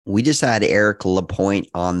We just had Eric Lapointe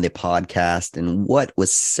on the podcast. And what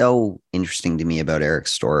was so interesting to me about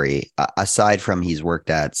Eric's story, aside from he's worked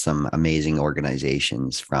at some amazing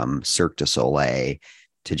organizations from Cirque du Soleil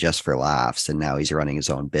to Just for Laughs, and now he's running his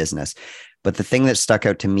own business. But the thing that stuck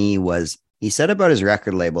out to me was he said about his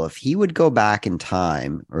record label, if he would go back in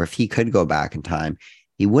time, or if he could go back in time,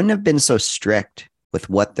 he wouldn't have been so strict with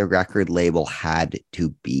what the record label had to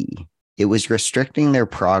be. It was restricting their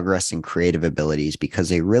progress and creative abilities because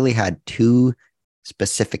they really had two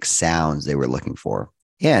specific sounds they were looking for.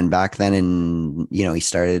 Yeah, and back then he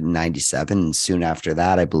started in 97, and soon after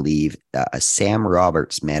that, I believe, a Sam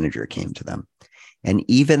Roberts manager came to them. And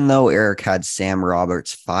even though Eric had Sam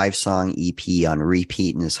Roberts' 5-song EP on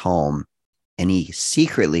repeat in his home, and he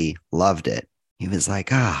secretly loved it, he was like,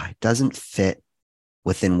 it doesn't fit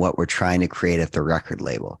within what we're trying to create at the record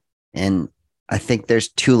label. And I think there's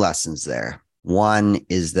two lessons there. One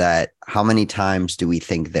is that how many times do we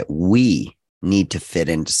think that we need to fit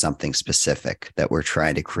into something specific that we're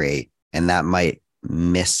trying to create? And that might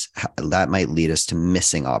lead us to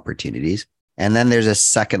missing opportunities. And then there's a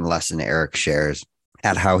second lesson Eric shares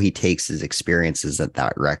at how he takes his experiences at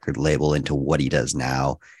that record label into what he does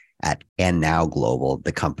now at Anew Global,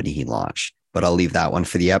 the company he launched. But I'll leave that one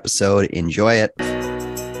for the episode. Enjoy it.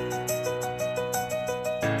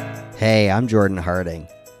 Hey, I'm Jordan Harding.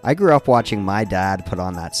 I grew up watching my dad put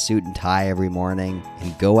on that suit and tie every morning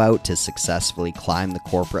and go out to successfully climb the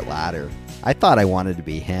corporate ladder. I thought I wanted to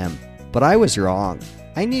be him, but I was wrong.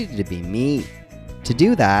 I needed to be me. To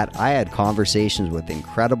do that, I had conversations with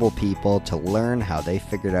incredible people to learn how they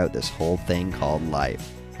figured out this whole thing called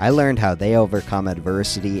life. I learned how they overcome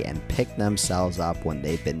adversity and pick themselves up when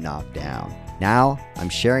they've been knocked down. Now, I'm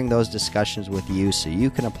sharing those discussions with you so you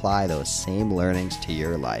can apply those same learnings to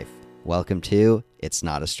your life. Welcome to It's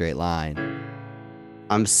Not a Straight Line.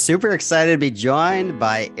 I'm super excited to be joined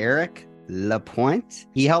by Eric Lapointe.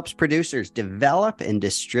 He helps producers develop and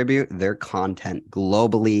distribute their content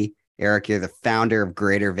globally. Eric, you're the founder of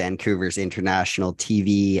Greater Vancouver's international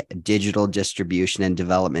TV digital distribution and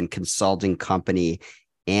development consulting company,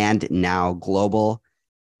 Anew Global.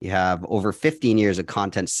 You have over 15 years of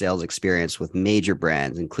content sales experience with major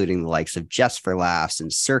brands, including the likes of Just for Laughs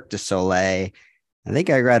and Cirque du Soleil. I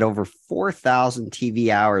think I read over 4,000 TV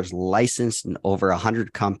hours licensed in over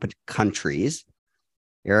 100 countries.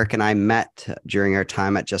 Eric and I met during our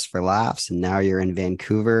time at Just for Laughs, and now you're in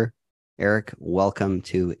Vancouver. Eric, welcome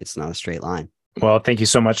to It's Not a Straight Line. Well, thank you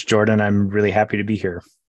so much, Jordan. I'm really happy to be here.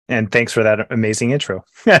 And thanks for that amazing intro.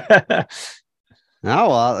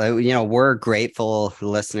 We're grateful,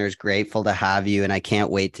 listeners, grateful to have you. And I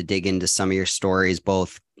can't wait to dig into some of your stories,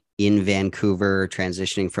 both in Vancouver,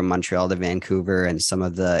 transitioning from Montreal to Vancouver, and some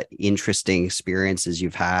of the interesting experiences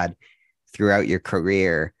you've had throughout your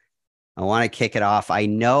career. I want to kick it off. I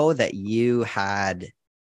know that you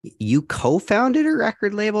co-founded a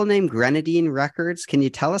record label named Grenadine Records. Can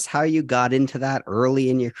you tell us how you got into that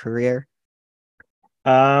early in your career?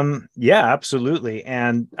 Yeah, absolutely.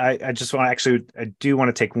 And I do want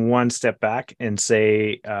to take one step back and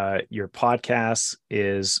say, your podcast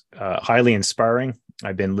is highly inspiring.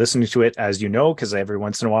 I've been listening to it, as you know, because every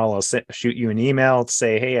once in a while I'll shoot you an email to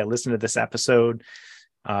say, hey, I listened to this episode.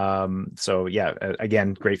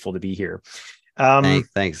 Again, grateful to be here.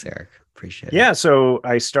 Thanks, Eric. Appreciate it. Yeah. So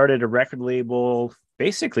I started a record label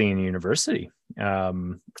basically in university,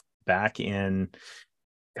 back in,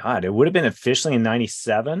 it would have been officially in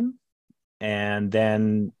 97, and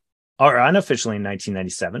then, or unofficially in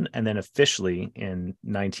 1997, and then officially in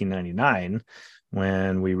 1999,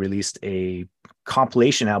 when we released a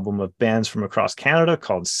compilation album of bands from across Canada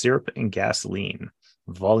called Syrup and Gasoline,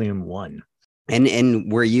 Volume 1.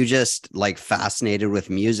 And were you just like fascinated with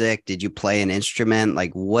music? Did you play an instrument?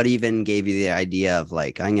 Like, what even gave you the idea of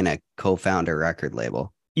like, I'm going to co-found a record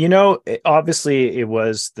label? Obviously it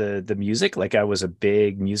was the music. Like, I was a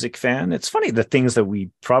big music fan. It's funny, the things that we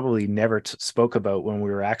probably never spoke about when we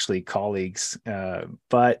were actually colleagues.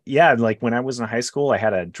 But yeah, like when I was in high school, I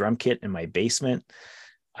had a drum kit in my basement.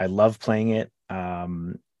 I loved playing it. I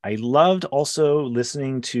loved also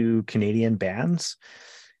listening to Canadian bands.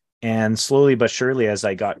 And slowly but surely, as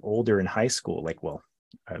I got older in high school,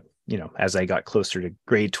 as I got closer to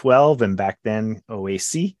grade 12 and back then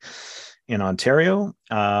OAC in Ontario,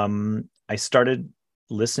 I started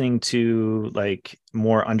listening to like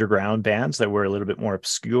more underground bands that were a little bit more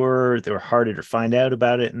obscure. They were harder to find out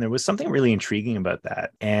about it. And there was something really intriguing about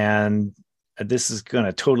that. And this is going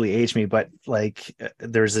to totally age me, but like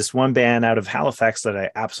there's this one band out of Halifax that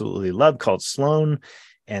I absolutely love called Sloan.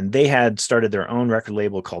 And they had started their own record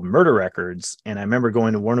label called Murder Records. And I remember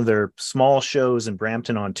going to one of their small shows in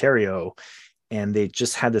Brampton, Ontario, and they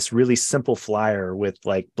just had this really simple flyer with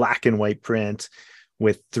like black and white print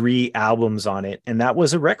with 3 albums on it. And that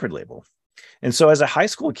was a record label. And so as a high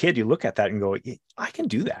school kid, you look at that and go, I can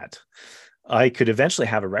do that. I could eventually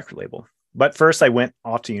have a record label. But first I went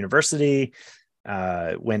off to university,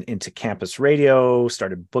 went into campus radio,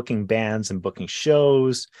 started booking bands and booking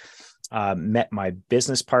shows, met my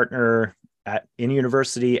business partner in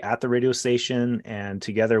university at the radio station, and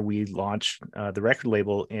together we launched the record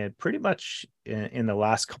label in pretty much in the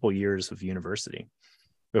last couple of years of university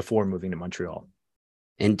before moving to Montreal.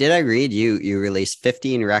 And did I read you released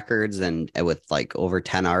 15 records and with like over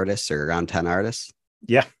 10 artists or around 10 artists?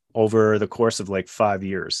 Yeah, over the course of like 5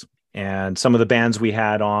 years. And some of the bands we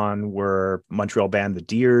had on were Montreal band The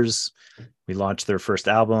Deers. We launched their first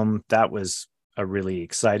album. That was a really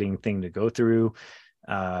exciting thing to go through.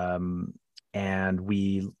 And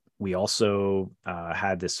we also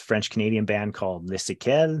had this French Canadian band called Les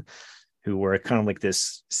Séquelles, who were kind of like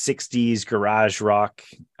this 60s garage rock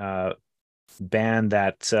band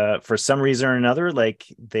that for some reason or another, like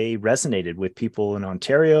they resonated with people in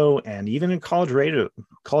Ontario and even in college radio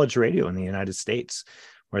in the United States,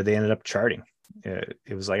 where they ended up charting.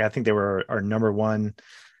 It was like, I think they were our number one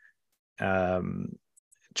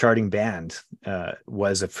charting band,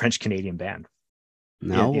 was a French Canadian band.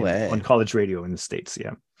 No way. On college radio in the States.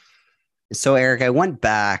 Yeah. So Eric, I went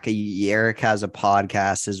back. Eric has a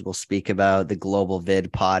podcast, as we'll speak about, the Global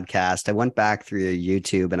Vid podcast. I went back through your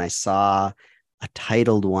YouTube and I saw a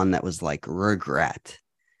titled one that was like Regret.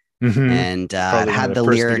 Mm-hmm. And it had the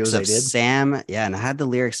lyrics of Sam. Yeah. And it had the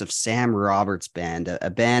lyrics of Sam Roberts Band, a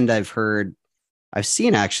band I've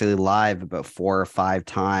seen actually live about 4 or 5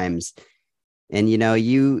 times. And, you know,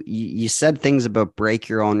 you said things about break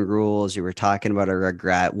your own rules. You were talking about a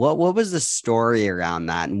regret. What was the story around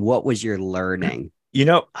that? And what was your learning? You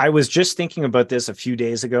know, I was just thinking about this a few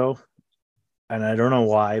days ago, and I don't know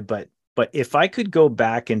why, but if I could go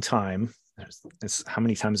back in time, how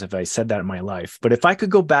many times have I said that in my life? But if I could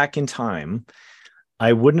go back in time,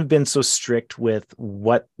 I wouldn't have been so strict with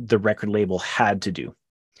what the record label had to do.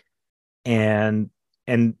 And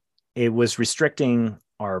it was restricting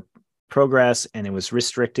our progress, and it was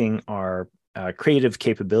restricting our creative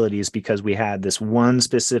capabilities because we had this one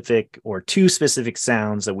specific or 2 specific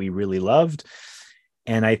sounds that we really loved.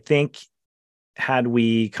 And I think had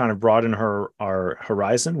we kind of broadened our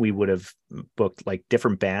horizon, we would have booked like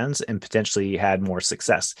different bands and potentially had more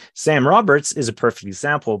success. Sam Roberts is a perfect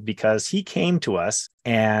example because he came to us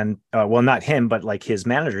and, well, not him, but like his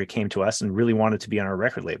manager came to us and really wanted to be on our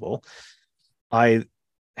record label. I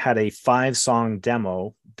had a 5-song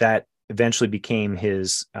demo that eventually became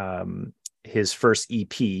his first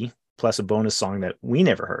EP, plus a bonus song that we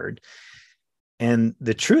never heard. And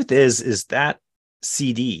the truth is that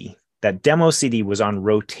CD, that demo CD, was on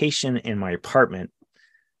rotation in my apartment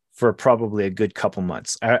for probably a good couple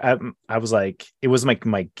months. I was like, it was like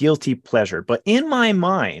my guilty pleasure. But in my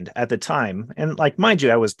mind at the time, and like, mind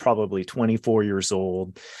you, I was probably 24 years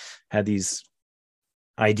old, had these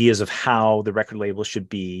ideas of how the record label should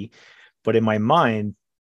be. But in my mind,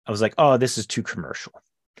 I was like, oh, this is too commercial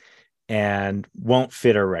and won't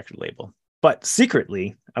fit our record label. But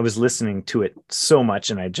secretly, I was listening to it so much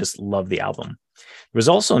and I just loved the album. There was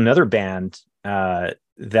also another band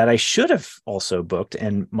that I should have also booked,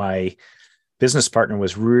 and my business partner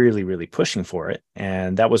was really, really pushing for it.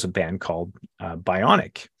 And that was a band called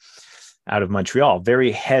Bionic out of Montreal.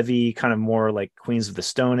 Very heavy, kind of more like Queens of the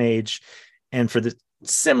Stone Age. And for the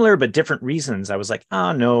similar but different reasons, I was like,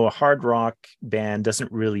 oh no, a hard rock band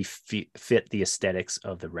doesn't really fit the aesthetics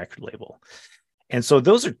of the record label. And so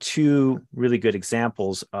those are 2 really good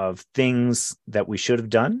examples of things that we should have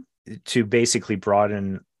done to basically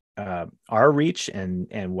broaden our reach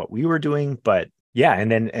and what we were doing. But yeah,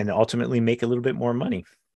 and ultimately make a little bit more money.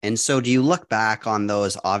 And so do you look back on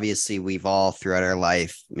those? Obviously, we've all throughout our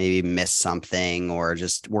life maybe missed something or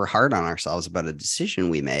just we're hard on ourselves about a decision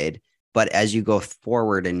we made. But as you go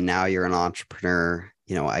forward and now you're an entrepreneur,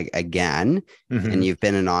 you know, again, Mm-hmm. and you've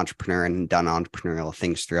been an entrepreneur and done entrepreneurial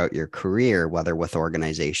things throughout your career, whether with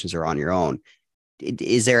organizations or on your own,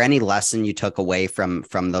 is there any lesson you took away from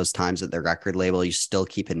those times at the record label you still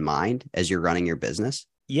keep in mind as you're running your business?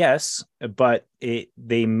 Yes, but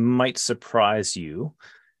they might surprise you.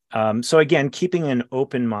 So again, keeping an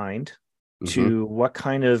open mind to what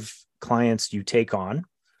kind of clients you take on.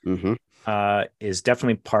 Mm-hmm. Is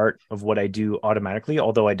definitely part of what I do automatically,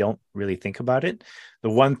 although I don't really think about it.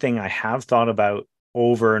 The one thing I have thought about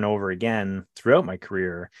over and over again throughout my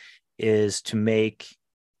career is to make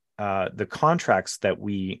the contracts that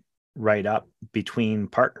we write up between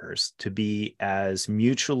partners to be as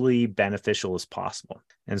mutually beneficial as possible.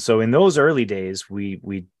 And so in those early days, we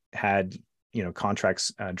had,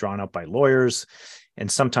 contracts drawn up by lawyers, and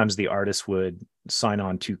sometimes the artist would sign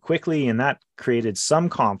on too quickly, and that created some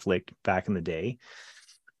conflict back in the day.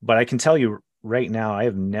 But I can tell you right now, I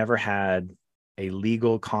have never had a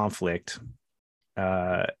legal conflict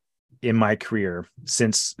uh, in my career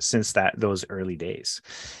since those early days.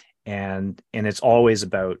 And it's always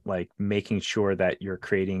about like making sure that you're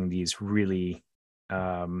creating these really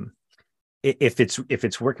if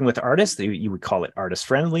it's working with artists, you would call it artist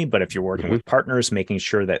friendly. But if you're working Mhm. with partners, making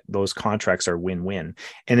sure that those contracts are win-win.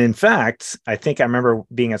 And in fact, I think I remember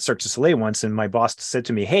being at Cirque du Soleil once, and my boss said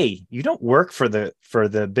to me, "Hey, you don't work for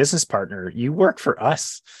the business partner, you work for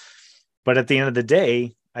us." But at the end of the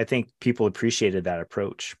day, I think people appreciated that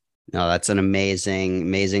approach. No, that's an amazing,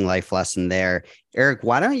 amazing life lesson there. Eric,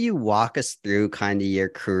 why don't you walk us through kind of your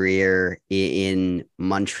career in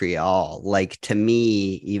Montreal? Like to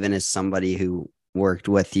me, even as somebody who worked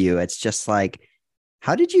with you, it's just like,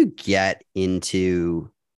 how did you get into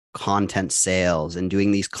content sales and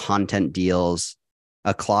doing these content deals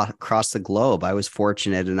across the globe? I was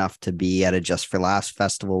fortunate enough to be at a Just for Laughs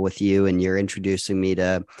festival with you, and you're introducing me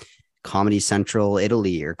to Comedy Central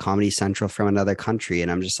Italy or Comedy Central from another country. And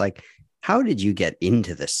I'm just like, how did you get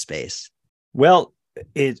into this space? Well,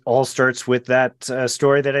 it all starts with that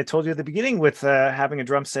story that I told you at the beginning with having a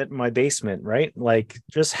drum set in my basement, right? Like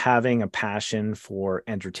just having a passion for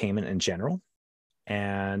entertainment in general.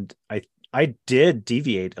 And I did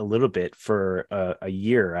deviate a little bit for a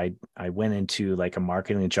year. I went into like a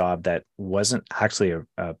marketing job that wasn't actually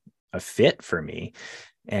a fit for me,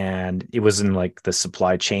 and it was in like the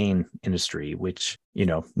supply chain industry, which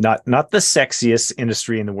not the sexiest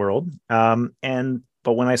industry in the world. And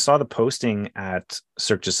but when I saw the posting at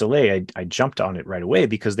Cirque du Soleil, I jumped on it right away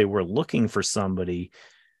because they were looking for somebody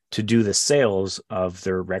to do the sales of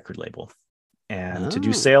their record label and to do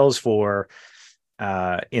Oh, sales for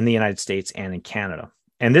in the United States and in Canada.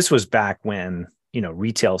 And this was back when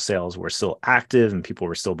retail sales were still active and people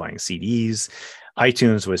were still buying CDs.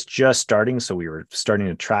 iTunes was just starting, so we were starting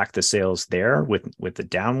to track the sales there with the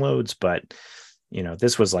downloads. But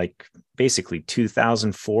this was like basically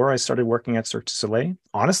 2004. I started working at Cirque du Soleil.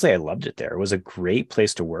 Honestly, I loved it there. It was a great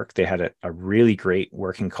place to work. They had a really great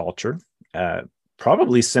working culture.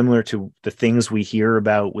 Probably similar to the things we hear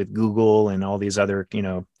about with Google and all these other,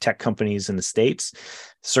 tech companies in the States.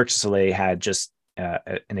 Cirque du Soleil had just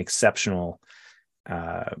an exceptional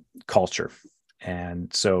culture.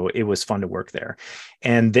 And so it was fun to work there.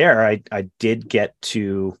 And there I did get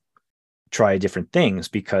to try different things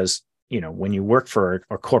because, when you work for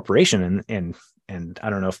a corporation and I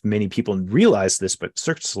don't know if many people realize this, but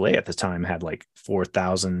Cirque du Soleil at the time had like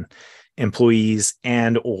 4,000 employees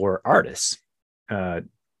and or artists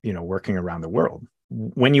working around the world.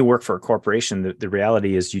 When you work for a corporation, the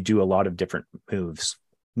reality is you do a lot of different moves.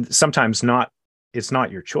 Sometimes it's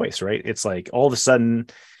not your choice, right? It's like all of a sudden,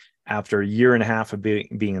 after a year and a half of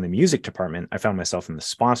being in the music department, I found myself in the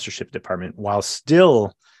sponsorship department while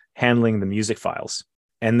still handling the music files.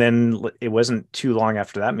 And then it wasn't too long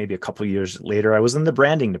after that, maybe a couple of years later, I was in the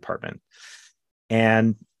branding department.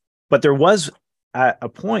 But there was a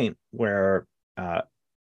point where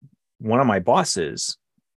one of my bosses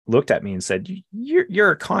looked at me and said,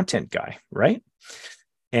 "You're a content guy, right?"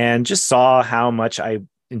 And just saw how much I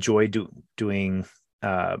enjoy doing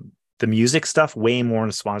the music stuff way more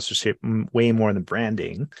in sponsorship, way more in the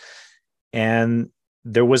branding. And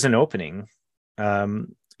there was an opening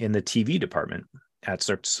in the TV department at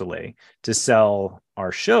Cirque du Soleil to sell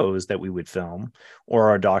our shows that we would film or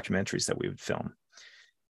our documentaries that we would film.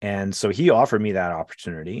 And so he offered me that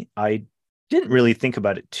opportunity. I didn't really think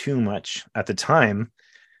about it too much at the time,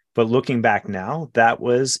 but looking back now, that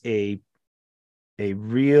was a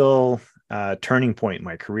real turning point in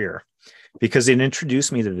my career because it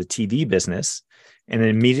introduced me to the TV business and it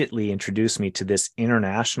immediately introduced me to this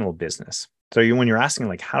international business. So when you're asking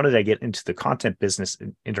like, how did I get into the content business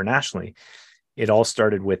internationally? It all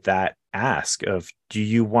started with that ask of, do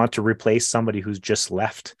you want to replace somebody who's just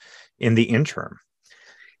left in the interim?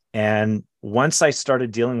 And once I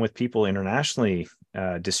started dealing with people internationally,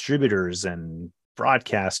 distributors and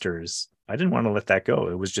broadcasters, I didn't want to let that go.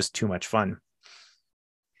 It was just too much fun.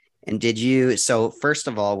 and so first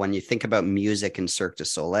of all, when you think about music in Cirque du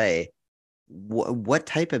Soleil, what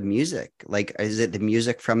type of music? Like, is it the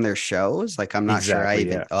music from their shows? Like, I'm not sure I Exactly.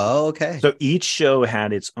 even, Yeah. oh, okay. So each show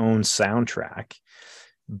had its own soundtrack,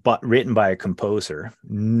 but written by a composer.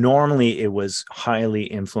 Normally, it was highly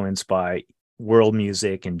influenced by world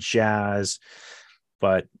music and jazz,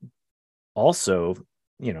 but also,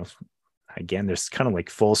 you know, again, there's kind of like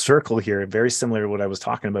full circle here, very similar to what I was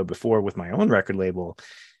talking about before with my own record label.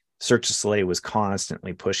 Cirque du Soleil was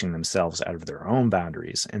constantly pushing themselves out of their own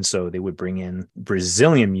boundaries. And so they would bring in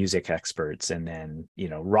Brazilian music experts and then,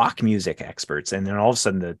 rock music experts. And then all of a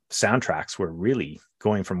sudden the soundtracks were really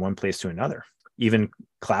going from one place to another, even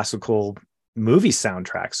classical movie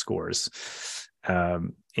soundtrack scores,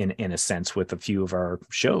 in a sense, with a few of our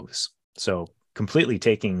shows. So completely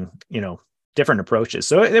taking, different approaches.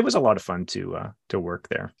 So it was a lot of fun to work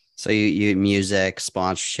there. So you music,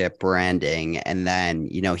 sponsorship, branding, and then,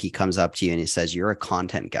 he comes up to you and he says, you're a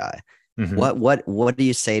content guy. Mm-hmm. What do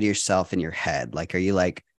you say to yourself in your head? Like, are you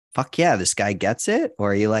like, fuck yeah, this guy gets it?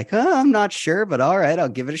 Or are you like, oh, I'm not sure, but all right, I'll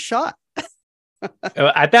give it a shot.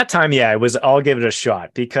 At that time, yeah, I'll give it a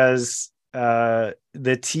shot, because the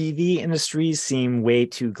TV industry seemed way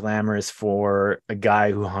too glamorous for a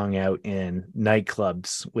guy who hung out in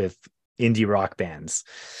nightclubs with indie rock bands.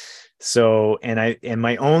 So, and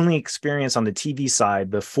my only experience on the TV side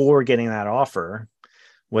before getting that offer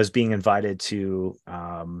was being invited to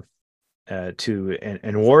an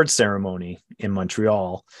award ceremony in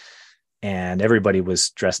Montreal, and everybody was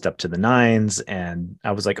dressed up to the nines. And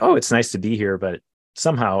I was like, oh, it's nice to be here, but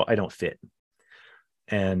somehow I don't fit.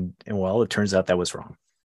 And well, it turns out that was wrong.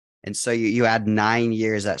 And so you had 9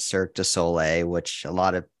 years at Cirque du Soleil, which a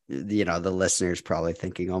lot of, the listeners probably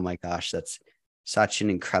thinking, oh my gosh, that's such an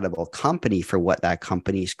incredible company for what that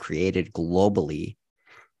company's created globally.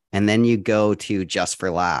 And then you go to Just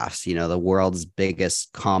for Laughs, the world's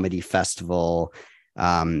biggest comedy festival,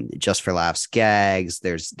 Just for Laughs gags.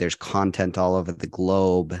 There's content all over the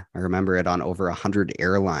globe. I remember it on over 100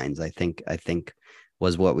 airlines, I think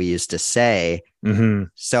was what we used to say. Mm-hmm.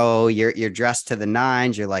 So you're dressed to the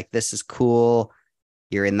nines. You're like, this is cool.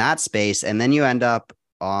 You're in that space. And then you end up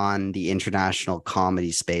on the international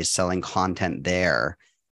comedy space, selling content there.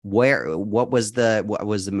 What was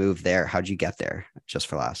the move there? How'd you get there? Just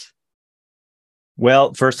for Laughs?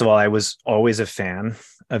 Well, first of all, I was always a fan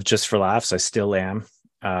of Just for Laughs. I still am.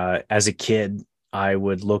 As a kid, I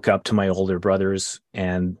would look up to my older brothers,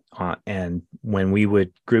 and when we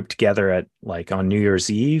would group together at, like, on New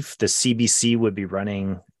Year's Eve, the CBC would be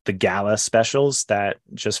running the gala specials that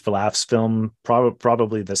Just for Laughs film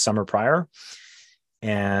probably the summer prior.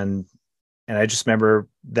 And I just remember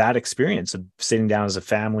that experience of sitting down as a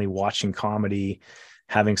family, watching comedy,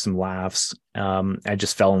 having some laughs. I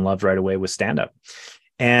just fell in love right away with stand-up.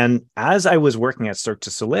 And as I was working at Cirque du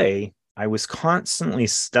Soleil, I was constantly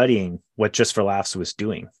studying what Just for Laughs was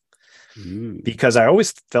doing, because I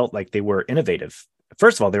always felt like they were innovative.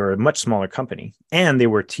 First of all, they were a much smaller company, and they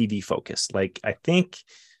were TV focused. Like, I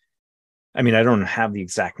don't have the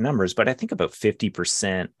exact numbers, but I think about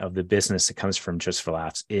 50% of the business that comes from Just for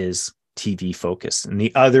Laughs is TV focused. And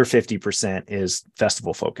the other 50% is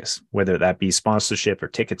festival focused, whether that be sponsorship or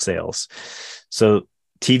ticket sales. So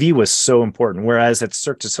TV was so important. Whereas at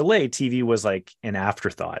Cirque du Soleil, TV was like an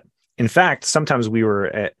afterthought. In fact, sometimes we were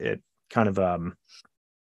at kind of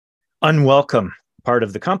unwelcome part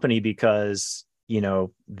of the company, because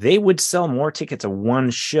they would sell more tickets of one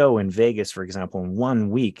show in Vegas, for example, in 1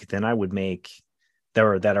 week than I would make,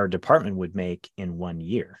 or that our department would make in 1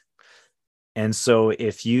 year. And so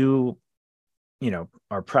if you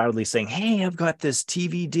are proudly saying, hey, I've got this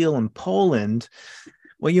TV deal in Poland,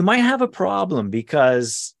 well, you might have a problem,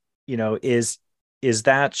 because, is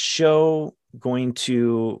that show going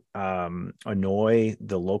to annoy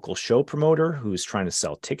the local show promoter who's trying to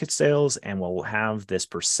sell ticket sales, and will have this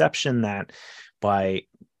perception that by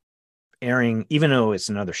airing, even though it's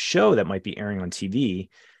another show that might be airing on TV,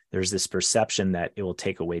 there's this perception that it will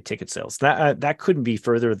take away ticket sales. That couldn't be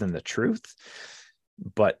further than the truth,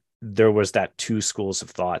 but there was that two schools of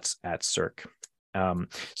thoughts at Cirque.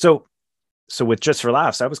 So with Just for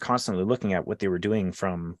Laughs, I was constantly looking at what they were doing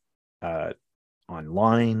from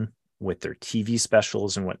online with their TV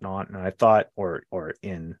specials and whatnot. And I thought, or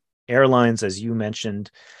in airlines, as you mentioned,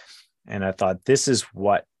 and I thought, this is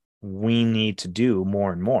what we need to do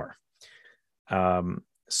more and more.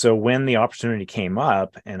 So when the opportunity came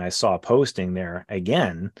up and I saw a posting there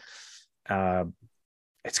again,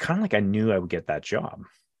 it's kind of like I knew I would get that job.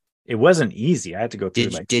 It wasn't easy. I had to go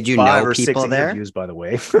through did you 5 know or people 6 there? interviews, by the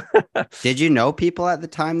way. Did you know people at the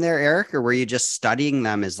time there, Eric, or were you just studying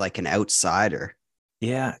them as like an outsider?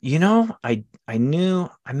 Yeah, I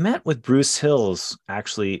met with Bruce Hills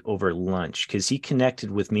actually over lunch, because he connected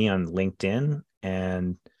with me on LinkedIn,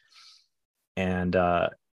 and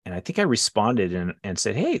I think I responded and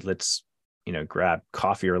said, hey, let's grab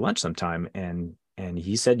coffee or lunch sometime, and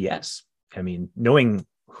he said yes. I mean, knowing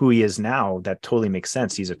who he is now, that totally makes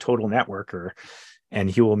sense. He's a total networker, and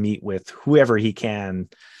he will meet with whoever he can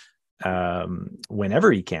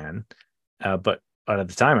whenever he can. But at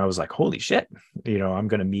the time, I was like, holy shit, I'm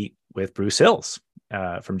going to meet with Bruce Hills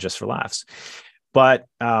from Just for Laughs. But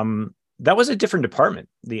that was a different department.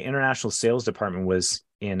 The international sales department was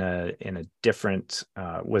in a different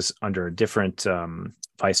was under a different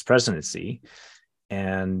vice presidency,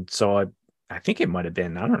 and so I think it might have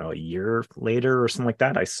been, I don't know, a year later or something like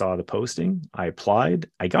that. I saw the posting, I applied,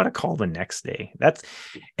 I got a call the next day.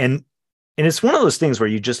 And it's one of those things where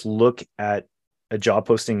you just look at a job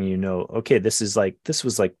posting and okay, this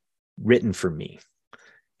was like written for me.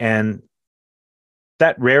 And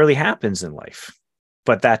that rarely happens in life,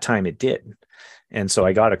 but that time it did. And so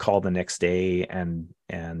I got a call the next day, and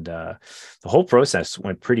the whole process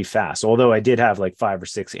went pretty fast. Although I did have like 5 or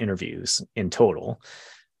 6 interviews in total,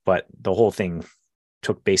 but the whole thing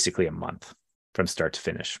took basically a month from start to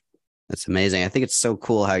finish. That's amazing. I think it's so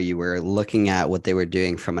cool how you were looking at what they were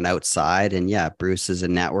doing from an outside. And yeah, Bruce is a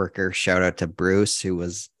networker. Shout out to Bruce, who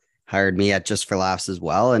hired me at Just for Laughs as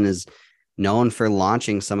well, and is known for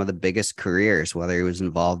launching some of the biggest careers, whether he was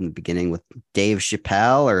involved in the beginning with Dave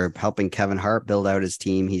Chappelle or helping Kevin Hart build out his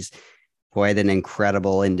team. He's quite an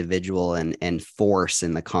incredible individual and force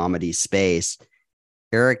in the comedy space.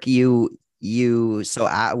 Eric,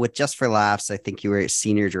 with Just for Laughs, I think you were a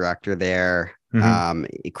senior director there.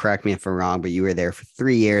 Correct me if I'm wrong, but you were there for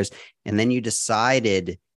 3 years, and then you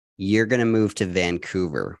decided you're going to move to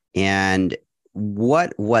Vancouver. And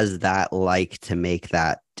what was that like to make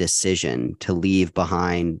that decision to leave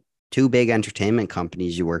behind 2 big entertainment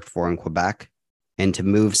companies you worked for in Quebec and to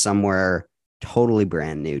move somewhere totally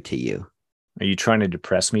brand new to you? Are you trying to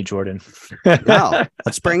depress me, Jordan? No,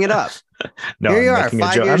 let's bring it up. No, here you are,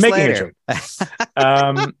 5 years later.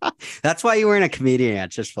 That's why you weren't a comedian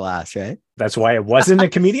at Just for Laughs, right? That's why I wasn't a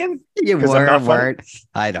comedian? You weren't.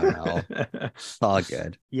 I don't know. It's all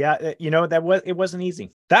good. Yeah, it wasn't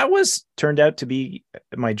easy. That turned out to be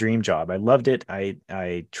my dream job. I loved it.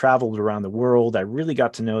 I traveled around the world. I really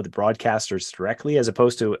got to know the broadcasters directly, as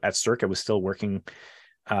opposed to at Cirque, I was still working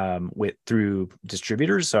through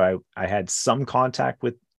distributors. So I had some contact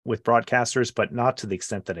with broadcasters, but not to the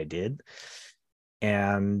extent that I did.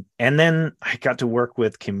 And then I got to work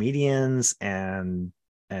with comedians and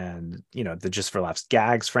the Just for Laughs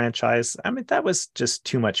gags franchise. I mean, that was just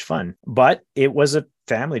too much fun, but it was a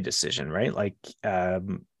family decision, right? Like,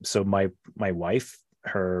 so my wife,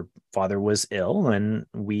 her father was ill, and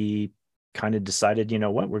we kind of decided,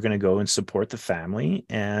 we're going to go and support the family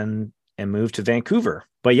and move to Vancouver.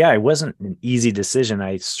 But yeah, it wasn't an easy decision.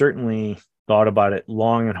 I certainly thought about it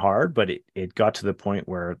long and hard, but it got to the point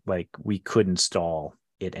where like we couldn't stall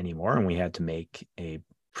it anymore, and we had to make a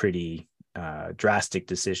pretty drastic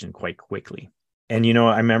decision quite quickly. And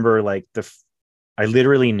I remember like I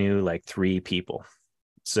literally knew like 3 people,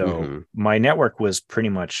 so my network was pretty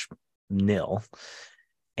much nil.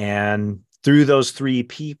 And through those 3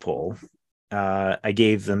 people, I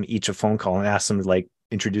gave them each a phone call and asked them to like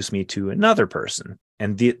introduce me to another person.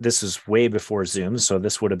 And this is way before Zoom, so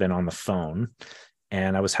this would have been on the phone.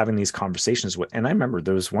 And I was having these conversations and I remember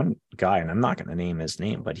there was one guy, and I'm not going to name his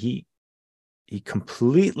name, but he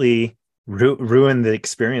completely ruined the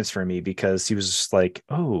experience for me, because he was just like,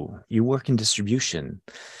 "Oh, you work in distribution?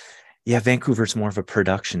 Yeah, Vancouver's more of a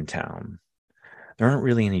production town. There aren't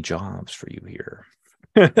really any jobs for you here."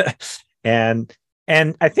 and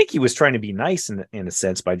I think he was trying to be nice in a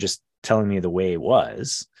sense by just telling me the way it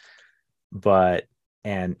was, but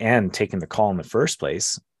and taking the call in the first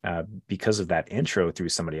place because of that intro through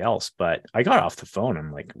somebody else. But I got off the phone.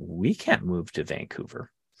 I'm like, we can't move to Vancouver.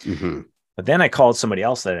 But then I called somebody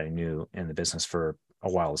else that I knew in the business for a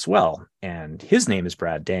while as well. And his name is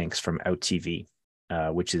Brad Danks from Out TV,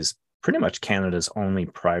 which is pretty much Canada's only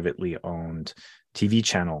privately owned TV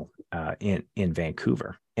channel in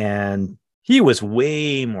Vancouver. And he was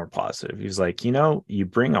way more positive. He was like, you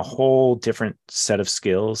bring a whole different set of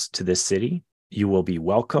skills to this city. You will be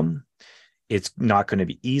welcome. It's not going to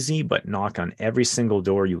be easy, but knock on every single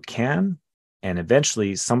door you can. And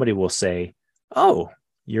eventually somebody will say, "Oh,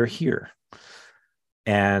 you're here."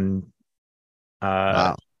 And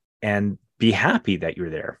Wow. And be happy that you're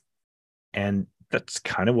there. And that's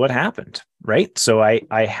kind of what happened, right? So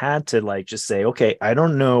I had to like just say, okay, I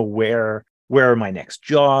don't know where my next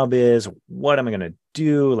job is. What am I going to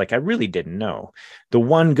do? Like, I really didn't know. The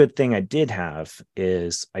one good thing I did have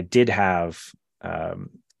is I did have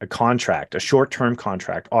a contract, a short-term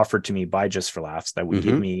contract offered to me by Just for Laughs that would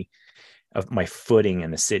give me of my footing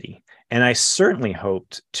in the city. And I certainly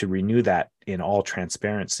hoped to renew that in all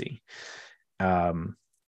transparency.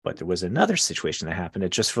 But there was another situation that happened at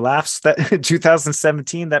Just for Laughs that in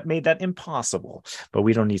 2017 that made that impossible. But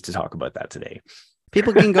we don't need to talk about that today.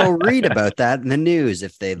 People can go read about that in the news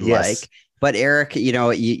if they'd Yes. like. But Eric,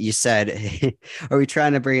 you said, are we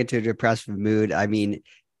trying to bring it to a depressive mood? I mean,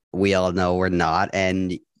 we all know we're not.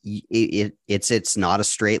 And it's not a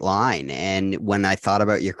straight line. And when I thought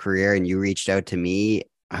about your career and you reached out to me,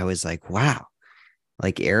 I was like, wow,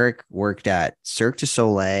 like Eric worked at Cirque du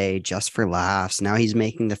Soleil just for laughs. Now he's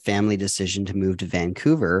making the family decision to move to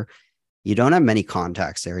Vancouver. You don't have many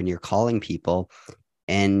contacts there and you're calling people.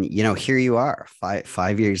 And, here you are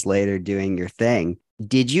 5 years later doing your thing.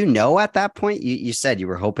 Did you know at that point, you said you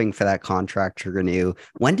were hoping for that contract to renew.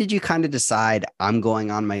 When did you kind of decide I'm going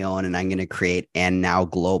on my own and I'm going to create Anew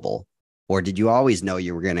Global? Or did you always know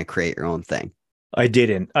you were going to create your own thing? I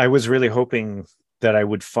didn't. I was really hoping that I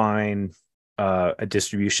would find a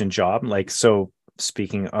distribution job. Like, so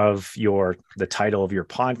speaking of the title of your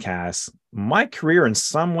podcast, my career in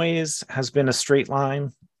some ways has been a straight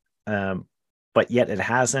line. But yet it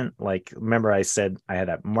hasn't. Like, remember I said I had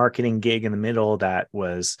a marketing gig in the middle that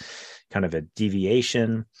was kind of a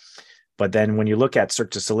deviation. But then when you look at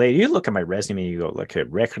Cirque du Soleil, you look at my resume, you go look at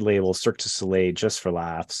record label, Cirque du Soleil, Just for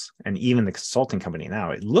Laughs, and even the consulting company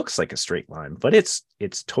now, it looks like a straight line, but it's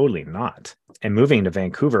totally not. And moving to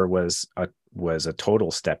Vancouver was a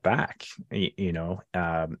total step back, in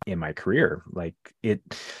my career. Like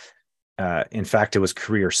in fact, it was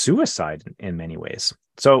career suicide in many ways.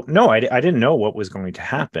 So no, I didn't know what was going to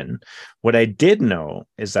happen. What I did know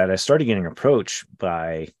is that I started getting approached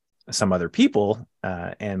by some other people,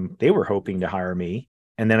 and they were hoping to hire me.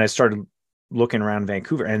 And then I started looking around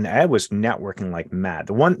Vancouver, and I was networking like mad.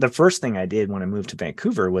 The first thing I did when I moved to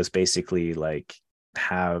Vancouver was basically like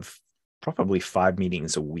have probably 5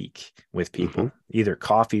 meetings a week with people, either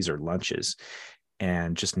coffees or lunches,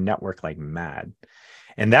 and just network like mad.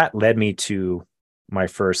 And that led me to my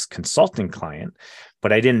first consulting client,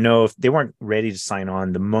 but I didn't know if they weren't ready to sign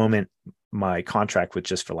on the moment my contract with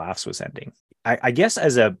Just for Laughs was ending. I guess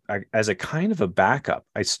as a kind of a backup,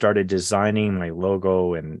 I started designing my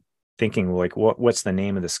logo and thinking like, what's the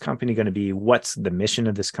name of this company going to be? What's the mission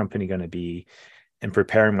of this company going to be? And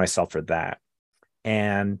preparing myself for that.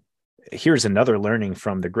 And here's another learning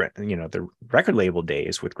from the record label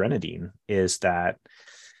days with Grenadine is that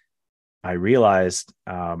I realized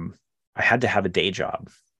I had to have a day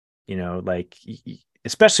job, like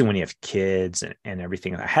especially when you have kids and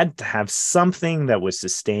everything. I had to have something that would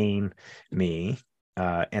sustain me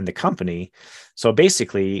and the company. So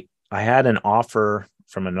basically, I had an offer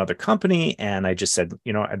from another company, and I just said,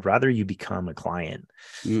 I'd rather you become a client,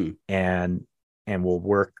 and we'll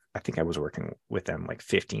work. I think I was working with them like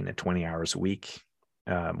 15 to 20 hours a week,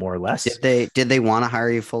 more or less. Did they want to hire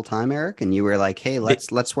you full time, Eric? And you were like, hey,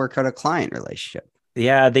 let's work out a client relationship.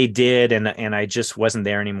 Yeah, they did. And I just wasn't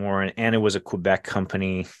there anymore. And it was a Quebec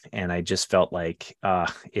company. And I just felt like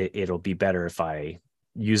it'll be better if I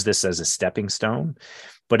use this as a stepping stone.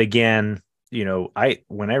 But again,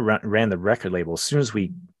 when I ran the record label, as soon as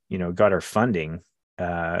we, got our funding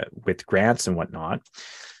with grants and whatnot,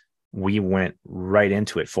 we went right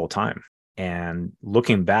into it full time. And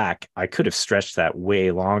looking back, I could have stretched that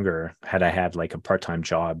way longer had I had like a part-time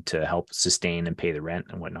job to help sustain and pay the rent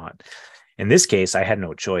and whatnot. In this case, I had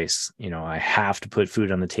no choice. I have to put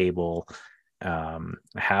food on the table. I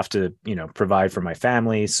have to, provide for my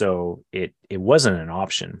family. So it wasn't an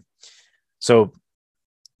option. So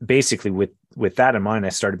basically with that in mind,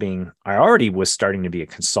 I already was starting to be a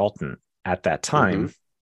consultant at that time,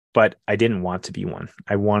 but I didn't want to be one.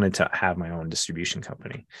 I wanted to have my own distribution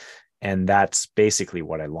company. And that's basically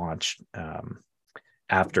what I launched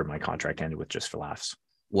after my contract ended with Just for Laughs.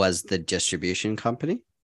 Was the distribution company?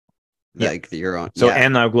 Like your own. So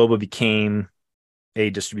Anew Global became a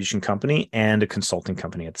distribution company and a consulting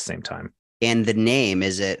company at the same time. And the name,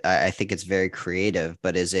 I think it's very creative,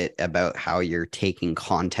 but is it about how you're taking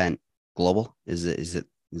content global? Is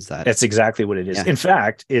that? That's exactly what it is. Yeah. In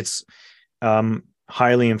fact, it's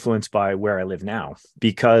highly influenced by where I live now,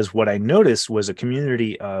 because what I noticed was a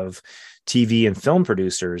community of TV and film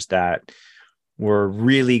producers that were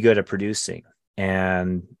really good at producing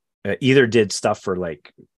and either did stuff for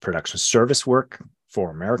like production service work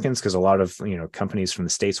for Americans, because a lot of companies from the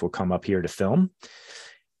States will come up here to film,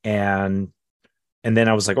 and then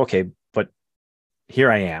I was like, okay, but here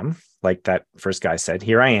I am, like that first guy said,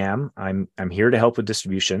 here I am, I'm here to help with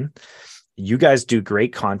distribution. You guys do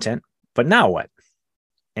great content, but now what?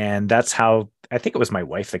 And that's how, I think it was my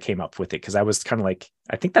wife that came up with it, because I was kind of like,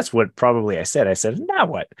 I think that's what probably I said. I said, now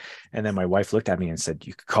what? And then my wife looked at me and said,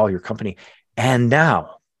 you could call your company Anew.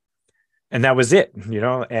 And that was it,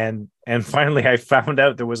 and finally I found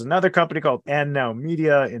out there was another company called Anew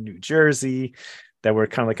Media in New Jersey that were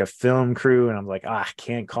kind of like a film crew. And I'm like, I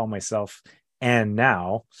can't call myself and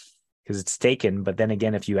now, because it's taken. But then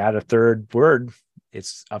again, if you add a third word,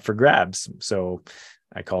 it's up for grabs. So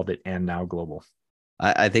I called it And Now Global.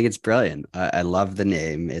 I think it's brilliant. I love the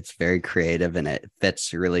name. It's very creative and it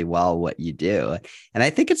fits really well what you do. And I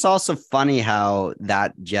think it's also funny how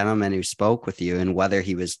that gentleman who spoke with you, and whether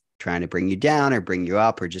he was trying to bring you down or bring you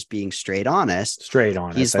up or just being straight honest,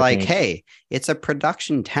 he's like, hey, it's a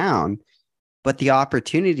production town, but the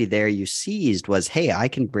opportunity there you seized was, hey, I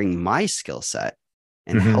can bring my skill set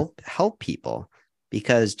and help people.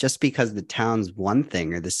 Because just because the town's one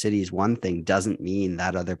thing or the city's one thing doesn't mean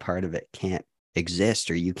that other part of it can't exist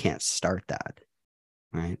or you can't start that.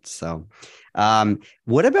 Right. So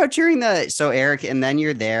what about so Eric, and then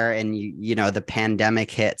you're there and you know, the pandemic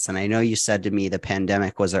hits. And I know you said to me the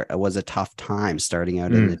pandemic was a tough time starting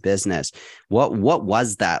out in the business. What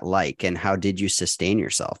was that like and how did you sustain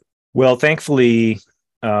yourself? Well, thankfully,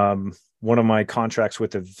 one of my contracts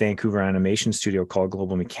with the Vancouver animation studio called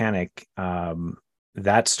Global Mechanic,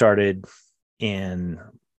 that started in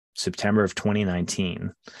September of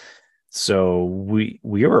 2019. So we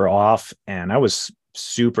were off, and I was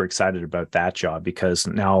super excited about that job because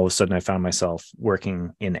now all of a sudden I found myself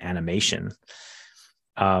working in animation.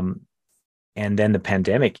 And then the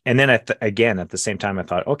pandemic, and then again at the same time I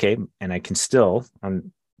thought, okay, and I can still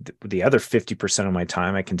on the other 50% of my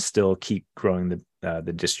time I can still keep growing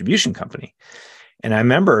the distribution company. And I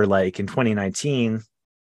remember like in 2019,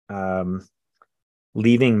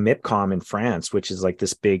 leaving MIPCOM in France, which is like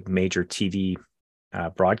this big major TV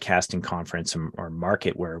broadcasting conference or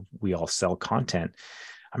market where we all sell content.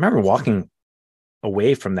 I remember walking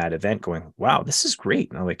away from that event going, wow, this is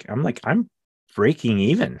great. And I'm breaking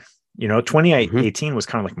even. You know, 2018 was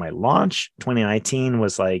kind of like my launch. 2019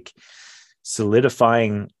 was like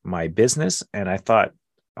solidifying my business. And I thought,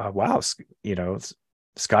 wow, you know,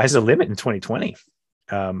 sky's the limit in 2020.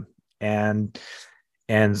 And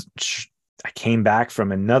I came back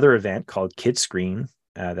from another event called Kids Screen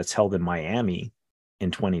that's held in Miami in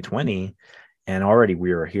 2020. And already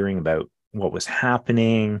we were hearing about what was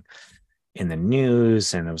happening in the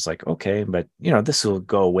news. And I was like, okay, but you know, this will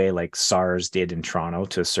go away like SARS did in Toronto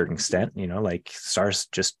to a certain extent, you know, like SARS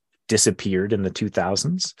just disappeared in the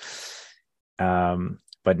 2000s.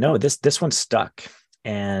 But no, this one stuck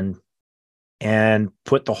and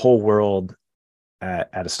put the whole world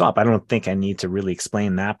at a stop. I don't think I need to really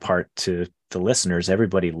explain that part to the listeners.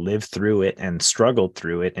 Everybody lived through it and struggled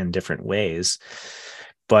through it in different ways.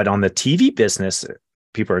 But on the TV business,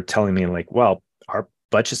 people are telling me like, well, our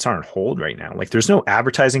budgets are on hold right now. Like there's no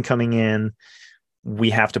advertising coming in.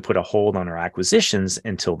 We have to put a hold on our acquisitions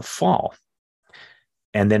until the fall.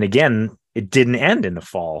 And then again, it didn't end in the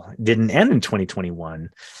fall. It didn't end in 2021.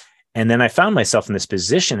 And then I found myself in this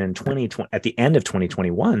position in 2020, at the end of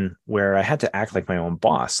 2021, where I had to act like my own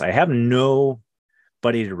boss. I have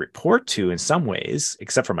nobody to report to in some ways,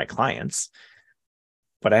 except for my clients.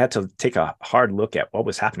 But I had to take a hard look at what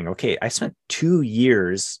was happening. Okay, I spent 2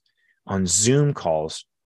 years on Zoom calls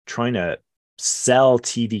trying to sell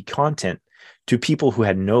TV content to people who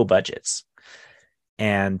had no budgets.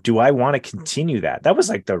 And do I want to continue that? That was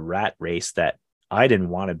like the rat race that I didn't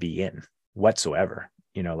want to be in whatsoever.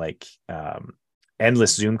 You know, like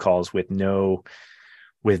endless Zoom calls with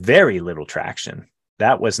very little traction.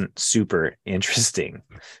 That wasn't super interesting.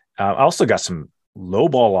 I also got some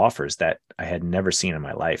lowball offers that I had never seen in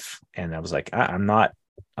my life. And I was like, I'm not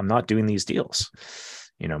doing these deals.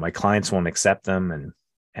 You know, my clients won't accept them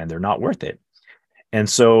and they're not worth it. And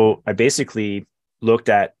so I basically looked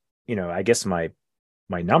at, you know, I guess my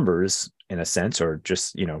numbers in a sense, or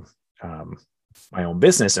just, you know, my own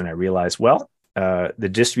business. And I realized, well, the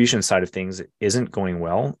distribution side of things isn't going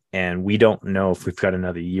well. And we don't know if we've got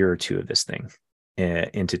another year or two of this thing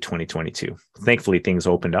into 2022. Thankfully, things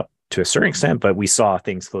opened up to a certain extent, but we saw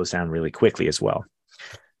things close down really quickly as well.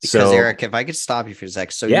 Because Eric, if I could stop you for a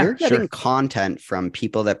sec. So yeah, you're getting content from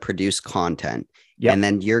people that produce content, and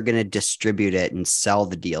then you're going to distribute it and sell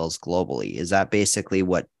the deals globally. Is that basically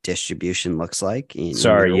what distribution looks like? Yes,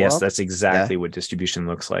 world? That's exactly what distribution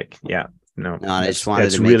looks like. Yeah. No, I just wanted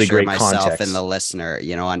to make really sure myself context. And the listener,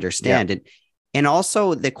 you know, understand it. And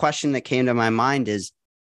also the question that came to my mind is,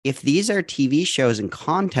 if these are TV shows and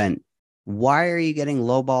content, why are you getting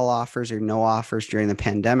lowball offers or no offers during the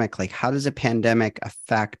pandemic? Like, how does a pandemic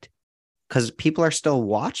affect? Because people are still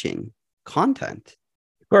watching content.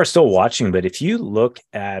 People are still watching, but if you look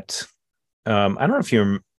at, I don't know if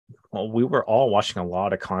we were all watching a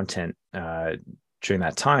lot of content during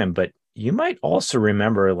that time, but you might also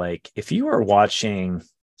remember, like, if you were watching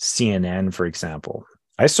CNN, for example,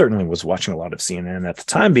 I certainly was watching a lot of CNN at the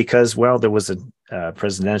time because, well, there was a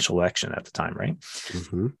presidential election at the time, right?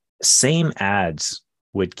 Mm-hmm. same ads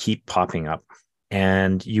would keep popping up.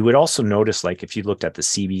 And you would also notice, like, if you looked at the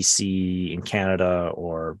CBC in Canada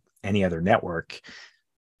or any other network,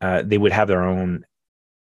 they would have their own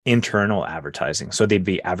internal advertising. So they'd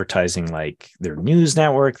be advertising like their news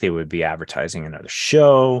network, they would be advertising another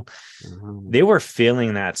show. They were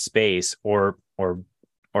filling that space, or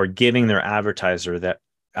giving their advertisers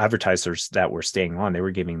that were staying on, they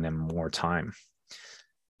were giving them more time,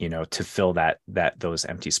 to fill those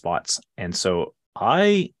empty spots. And so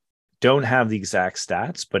I don't have the exact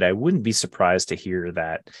stats, but I wouldn't be surprised to hear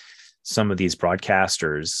that some of these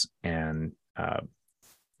broadcasters and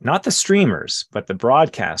not the streamers, but the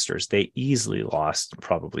broadcasters, they easily lost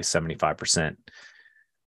probably 75%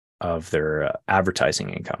 of their advertising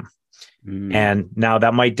income. And now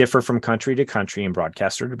that might differ from country to country and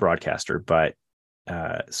broadcaster to broadcaster, but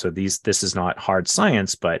so this is not hard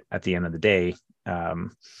science, but at the end of the day,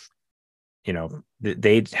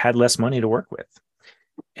 they had less money to work with,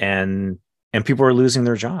 and people were losing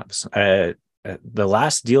their jobs. The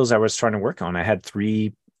last deals I was trying to work on, I had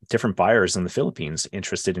 3 different buyers in the Philippines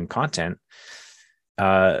interested in content.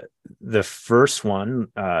 The first one,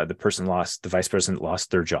 the vice president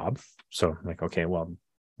lost their job. So I'm like, okay, well,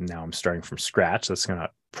 now I'm starting from scratch. That's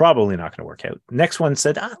probably not going to work out. Next one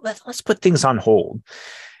said, let's put things on hold.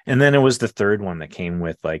 And then it was the third one that came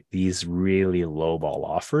with like these really lowball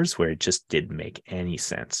offers where it just didn't make any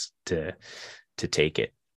sense to take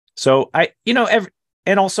it. So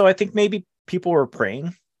and also I think maybe people were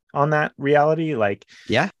preying on that reality. Like,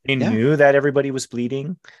 they knew that everybody was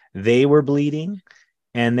bleeding. They were bleeding.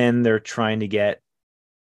 And then they're trying to get,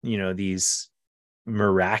 these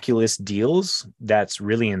miraculous deals that's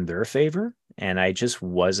really in their favor. And I just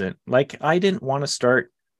wasn't like, I didn't want to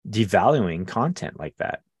start devaluing content like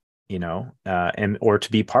that, or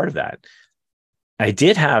to be part of that. I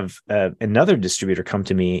did have another distributor come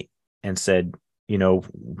to me and said,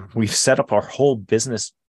 we've set up our whole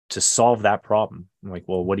business to solve that problem. I'm like,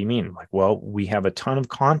 well, what do you mean? I'm like, well, we have a ton of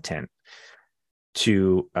content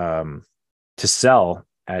to sell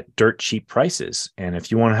at dirt cheap prices. And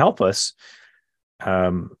if you want to help us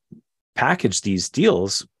package these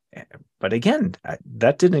deals. But again,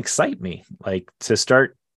 that didn't excite me. Like, to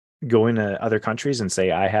start going to other countries and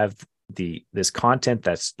say, I have this content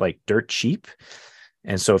that's like dirt cheap.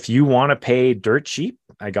 And so if you want to pay dirt cheap,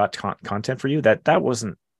 I got content for you. That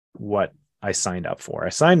wasn't what I signed up for. I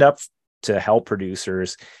signed up to help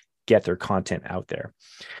producers get their content out there.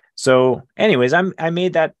 So anyways, I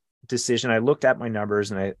made that decision. I looked at my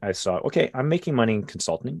numbers and I saw, okay, I'm making money in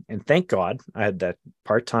consulting. And thank God I had that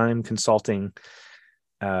part-time consulting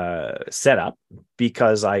set up,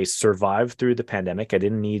 because I survived through the pandemic. I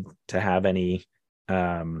didn't need to have any,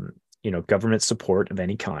 government support of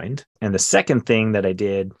any kind. And the second thing that I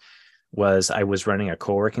did was I was running a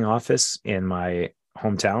co-working office in my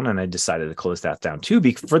hometown, and I decided to close that down too,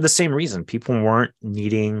 for the same reason. People weren't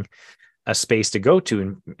needing a space to go to.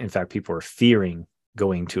 And in fact, people were fearing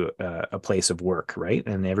going to a place of work, right?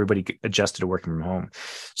 And everybody adjusted to working from home.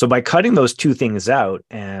 So by cutting those 2 things out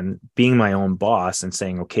and being my own boss and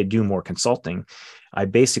saying, okay, do more consulting, I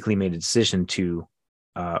basically made a decision to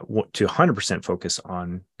 100% focus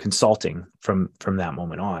on consulting from that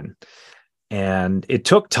moment on. And it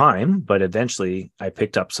took time, but eventually I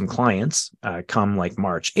picked up some clients come like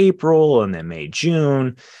March, April, and then May,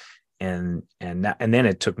 June. And then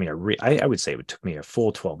it took me I would say it took me a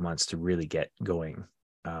full 12 months to really get going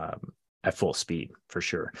at full speed, for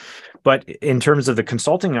sure. But in terms of the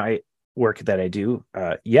consulting work that I do,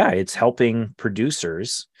 it's helping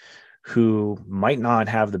producers who might not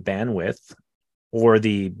have the bandwidth or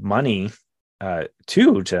the money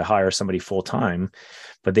to hire somebody full time,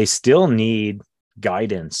 but they still need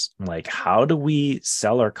guidance. Like, how do we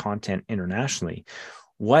sell our content internationally?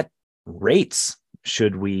 What rates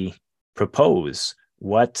should we propose?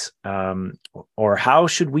 What or how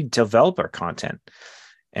should we develop our content?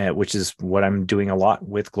 Which is what I'm doing a lot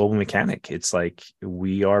with Global Mechanic. It's like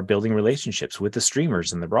we are building relationships with the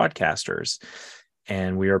streamers and the broadcasters,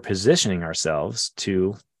 and we are positioning ourselves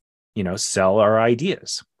to, sell our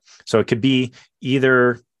ideas. So it could be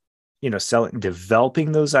either,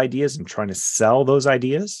 developing those ideas and trying to sell those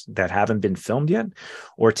ideas that haven't been filmed yet,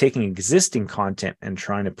 or taking existing content and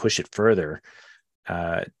trying to push it further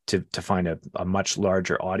to find a much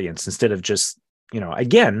larger audience, instead of just,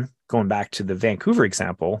 again, going back to the Vancouver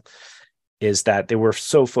example, is that they were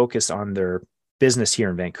so focused on their business here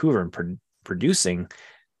in Vancouver and producing,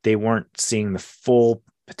 they weren't seeing the full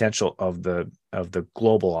potential of the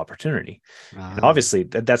global opportunity. And obviously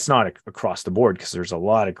that's not across the board, because there's a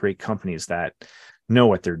lot of great companies that know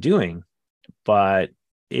what they're doing, but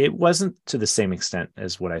it wasn't to the same extent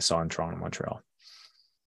as what I saw in Toronto, Montreal.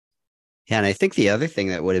 Yeah, and I think the other thing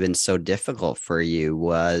that would have been so difficult for you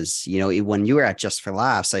was, when you were at Just for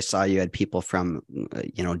Laughs, I saw you had people from,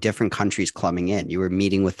 different countries coming in. You were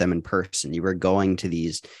meeting with them in person. You were going to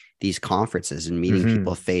these conferences and meeting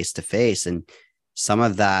people face to face, and some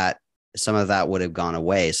of that would have gone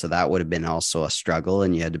away. So that would have been also a struggle,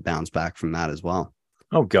 and you had to bounce back from that as well.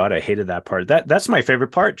 Oh God, I hated that part. That's my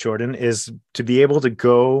favorite part, Jordan, is to be able to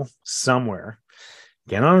go somewhere,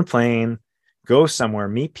 get on a plane, go somewhere,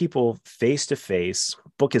 meet people face to face,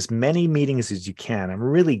 book as many meetings as you can. I'm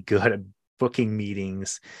really good at booking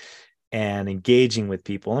meetings and engaging with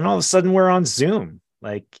people. And all of a sudden we're on Zoom.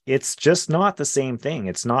 Like, it's just not the same thing.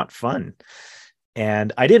 It's not fun.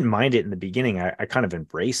 And I didn't mind it in the beginning. I kind of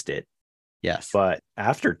embraced it. Yes. But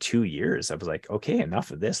after 2 years, I was like, okay, enough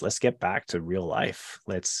of this. Let's get back to real life.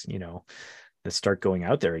 Let's start going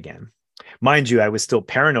out there again. Mind you, I was still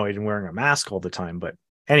paranoid and wearing a mask all the time. But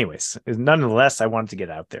anyways, nonetheless, I wanted to get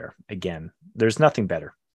out there again. There's nothing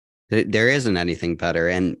better. There isn't anything better.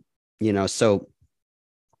 And, so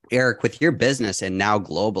Eric, with your business and now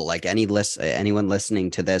global, like anyone listening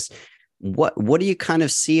to this, what do you kind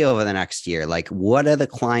of see over the next year? Like, what are the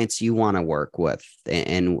clients you want to work with,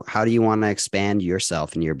 and how do you want to expand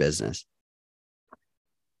yourself and your business?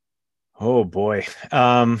 Oh boy.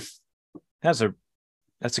 That's a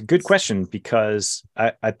good question, because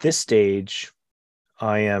at this stage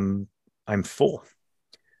I'm full.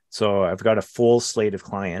 So I've got a full slate of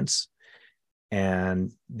clients,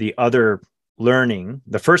 and the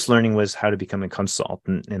first learning was how to become a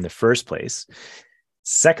consultant in the first place.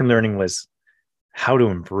 Second learning was how to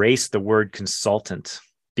embrace the word consultant,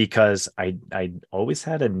 because I always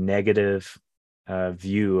had a negative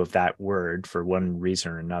view of that word for one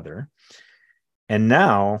reason or another. And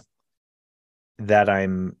now that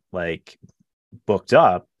I'm like booked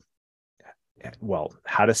up, well,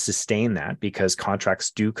 how to sustain that, because contracts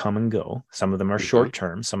do come and go. Some of them are short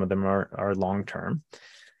term, some of them are long term.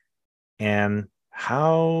 And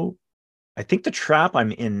how I think the trap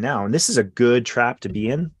I'm in now, and this is a good trap to be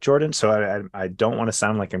in, Jordan, so I don't want to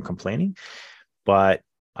sound like I'm complaining, but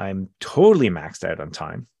I'm totally maxed out on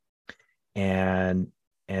time, and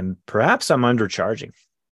perhaps I'm undercharging.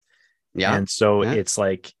 Yeah. And so it's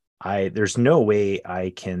like there's no way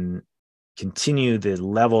I can continue the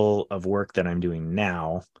level of work that I'm doing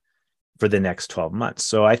now for the next 12 months.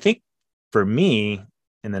 So I think for me,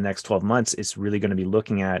 in the next 12 months, it's really going to be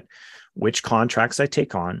looking at which contracts I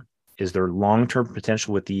take on. Is there long-term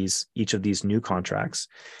potential with each of these new contracts,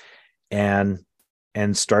 and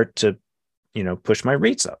start to, push my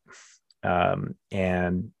rates up,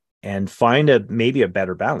 and find maybe a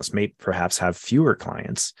better balance, maybe perhaps have fewer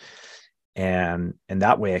clients. And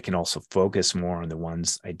that way I can also focus more on the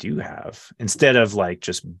ones I do have, instead of like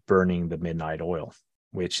just burning the midnight oil,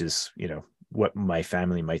 which is, what my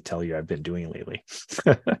family might tell you I've been doing lately.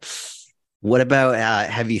 What about,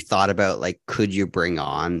 have you thought about, like, could you bring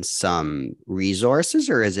on some resources,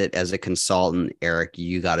 or is it, as a consultant, Eric,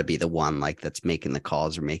 you got to be the one like that's making the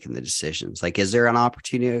calls or making the decisions? Like, is there an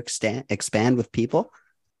opportunity to expand with people?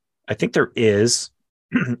 I think there is.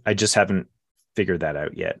 I just haven't figured that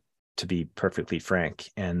out yet, to be perfectly frank.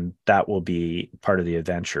 And that will be part of the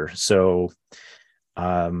adventure. So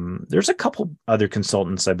there's a couple other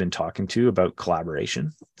consultants I've been talking to about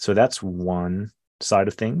collaboration. So that's one side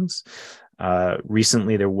of things.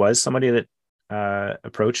 Recently there was somebody that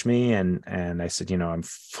approached me, and I said, I'm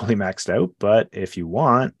fully maxed out, but if you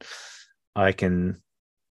want, I can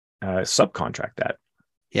subcontract that.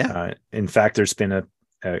 Yeah. In fact, there's been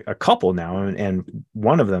a couple now, and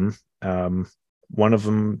one of them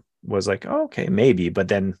was like, oh, okay, maybe, but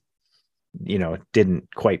then, it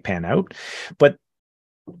didn't quite pan out. But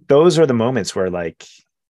those are the moments where, like,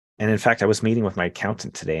 and in fact, I was meeting with my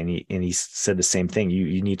accountant today, and he said the same thing.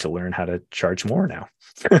 You need to learn how to charge more now.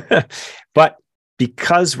 But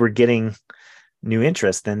because we're getting new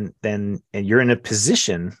interest, then and you're in a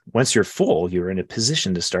position, once you're full, you're in a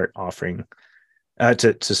position to start offering,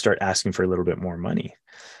 to start asking for a little bit more money,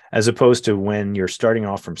 as opposed to when you're starting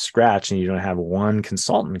off from scratch and you don't have one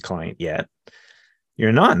consultant client yet.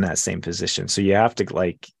 You're not in that same position, so you have to,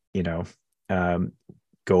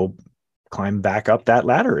 go climb back up that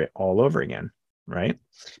ladder all over again, right?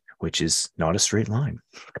 Which is not a straight line.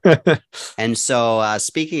 And so,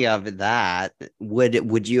 speaking of that,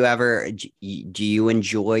 would you ever, do you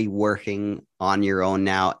enjoy working on your own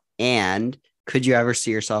now? And could you ever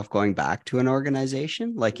see yourself going back to an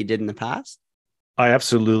organization like you did in the past? I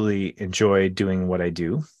absolutely enjoy doing what I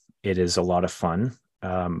do. It is a lot of fun.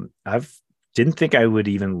 Didn't think I would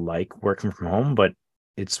even like working from home, but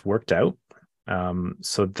it's worked out.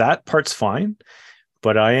 So that part's fine,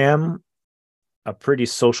 but I am a pretty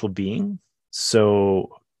social being.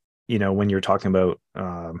 So, when you're talking about,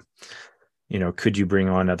 could you bring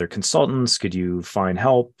on other consultants? Could you find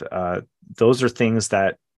help? Those are things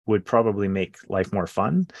that would probably make life more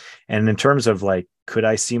fun. And in terms of like, could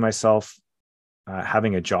I see myself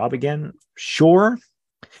having a job again? Sure.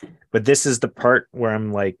 But this is the part where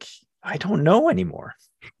I'm like, I don't know anymore.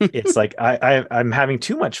 It's like I'm having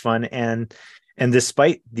too much fun, and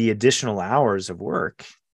despite the additional hours of work,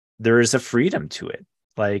 there is a freedom to it.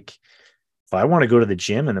 Like if I want to go to the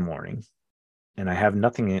gym in the morning and I have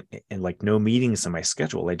nothing in like no meetings in my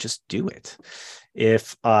schedule, I just do it.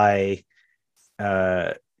 If I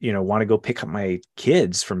want to go pick up my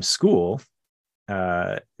kids from school,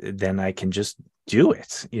 then I can just do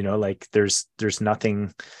it. Like there's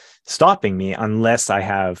nothing stopping me unless I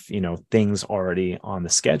have, things already on the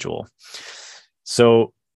schedule.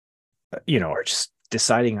 So, or just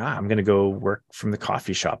deciding, I'm going to go work from the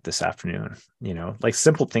coffee shop this afternoon, like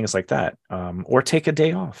simple things like that. Or take a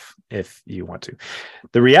day off if you want to.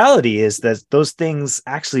 The reality is that those things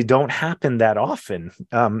actually don't happen that often,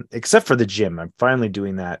 except for the gym. I'm finally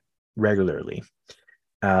doing that regularly.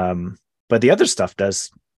 But the other stuff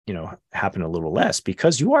does, happen a little less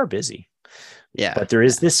because you are busy. Yeah. But there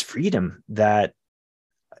is this freedom that,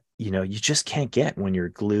 you just can't get when you're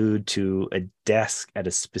glued to a desk at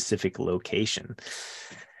a specific location.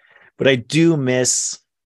 But I do miss,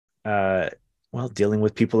 dealing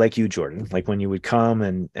with people like you, Jordan, like when you would come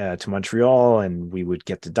and to Montreal and we would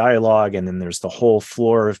get to dialogue, and then there's the whole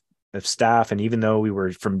floor of staff. And even though we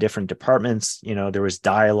were from different departments, there was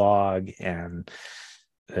dialogue, and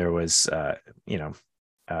there was,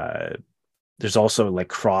 there's also like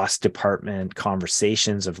cross department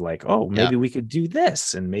conversations of like, oh, maybe we could do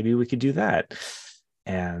this and maybe we could do that.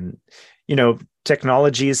 And,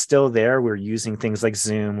 technology is still there. We're using things like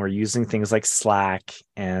Zoom, we're using things like Slack,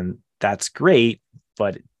 and that's great,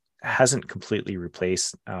 but it hasn't completely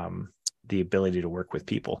replaced the ability to work with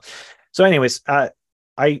people. So anyways, I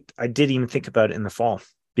did even think about it in the fall,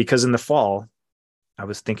 because in the fall, I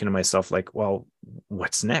was thinking to myself, like, well,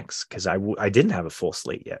 what's next? Because I didn't have a full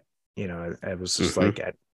slate yet. I was just like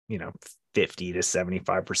at, 50 to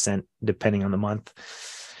 75%, depending on the month.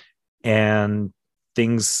 And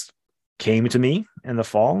things came to me in the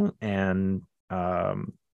fall, and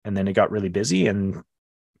then it got really busy. And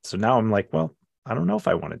so now I'm like, well, I don't know if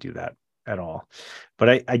I want to do that at all.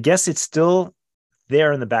 But I guess it's still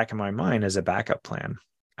there in the back of my mind as a backup plan.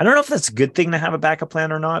 I don't know if that's a good thing to have a backup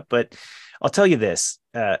plan or not, but I'll tell you this,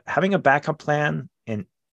 having a backup plan in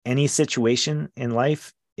any situation in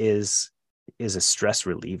life is a stress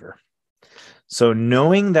reliever. So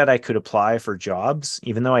knowing that I could apply for jobs,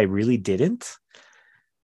 even though I really didn't,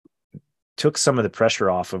 took some of the pressure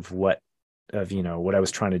off of what I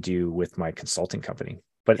was trying to do with my consulting company.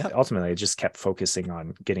 But ultimately, I just kept focusing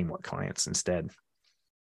on getting more clients instead.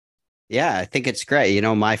 Yeah, I think it's great.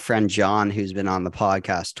 My friend John, who's been on the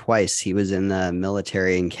podcast twice, he was in the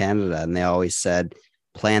military in Canada, and they always said,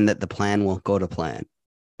 plan that the plan won't go to plan.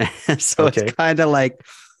 So It's kind of like,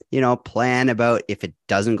 plan about if it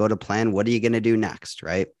doesn't go to plan, what are you going to do next?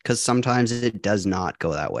 Right. Because sometimes it does not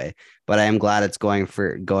go that way, but I am glad it's going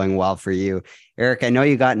well for you. Eric, I know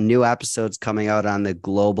you got new episodes coming out on the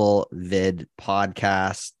Global Vid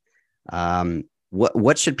podcast.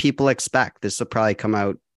 What should people expect? This will probably come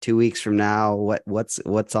out 2 weeks from now.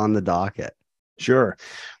 What's on the docket? Sure.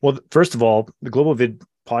 Well, first of all, the Global Vid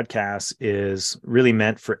podcast is really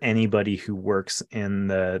meant for anybody who works in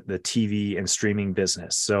the TV and streaming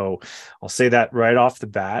business. So I'll say that right off the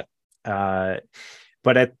bat.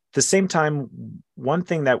 But at the same time, one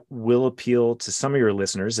thing that will appeal to some of your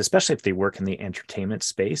listeners, especially if they work in the entertainment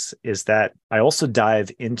space, is that I also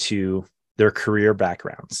dive into their career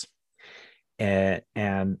backgrounds. And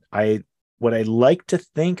what I like to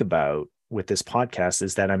think about with this podcast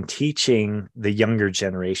is that I'm teaching the younger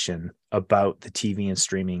generation about the TV and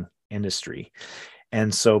streaming industry.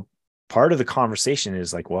 And so part of the conversation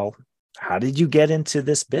is like, well, how did you get into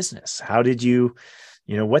this business? How did you,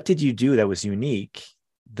 what did you do that was unique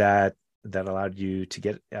that allowed you to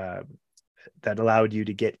get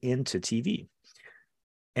into TV?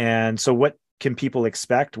 And so what can people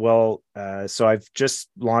expect? Well, so I've just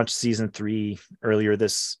launched season 3 earlier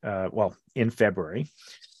in February.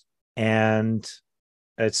 And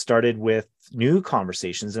it started with new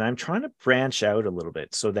conversations, and I'm trying to branch out a little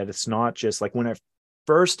bit so that it's not just like when I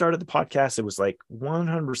first started the podcast, it was like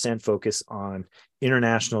 100% focus on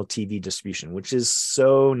international TV distribution, which is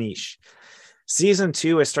so niche. Season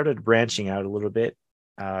 2, I started branching out a little bit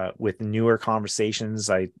with newer conversations.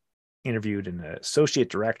 I interviewed an associate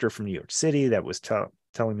director from New York City that was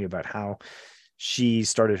telling me about how she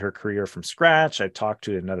started her career from scratch. I talked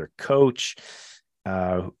to another coach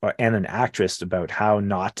and an actress about how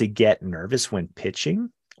not to get nervous when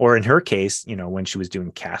pitching, or in her case, when she was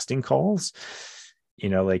doing casting calls,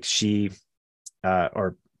 like she,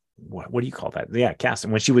 or what do you call that? Yeah,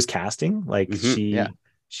 casting. When she was casting, like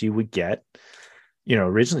she would get,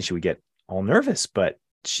 originally she would get all nervous, but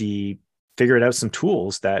she figured out some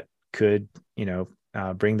tools that could,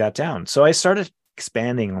 bring that down. So I started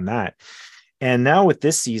expanding on that. And now with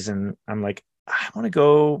this season, I'm like, I want to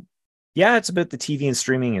go. Yeah, it's about the TV and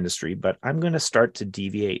streaming industry, but I'm going to start to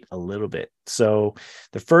deviate a little bit. So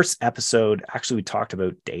the first episode, actually, we talked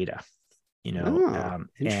about data,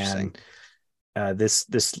 interesting. And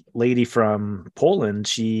this lady from Poland,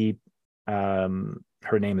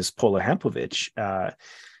 her name is Pola Hempovich.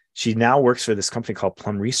 She now works for this company called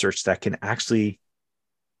Plum Research that can actually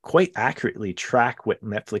quite accurately track what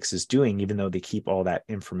Netflix is doing, even though they keep all that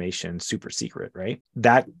information super secret, right?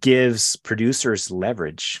 That gives producers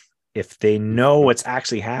leverage. If they know what's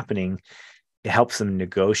actually happening, it helps them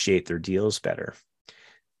negotiate their deals better,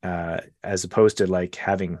 as opposed to like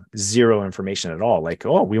having zero information at all. Like,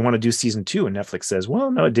 oh, we want to do season 2. And Netflix says, well,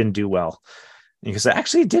 no, it didn't do well. Because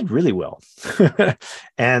actually it did really well.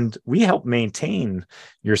 And we help maintain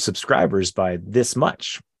your subscribers by this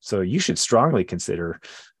much. So you should strongly consider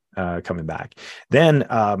coming back. Then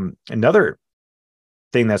another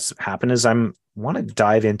thing that's happened is I want to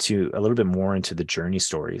dive into a little bit more into the journey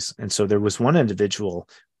stories. And so there was one individual,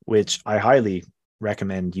 which I highly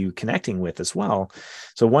recommend you connecting with as well.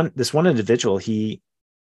 So this one individual, he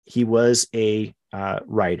was a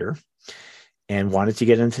writer and wanted to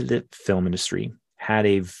get into the film industry, had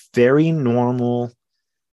a very normal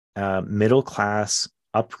middle-class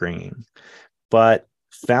upbringing, but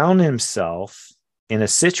found himself in a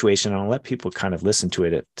situation, and I'll let people kind of listen to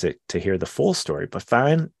it to hear the full story, but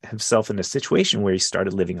found himself in a situation where he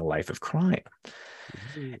started living a life of crime.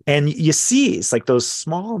 Mm-hmm. And you see, it's like those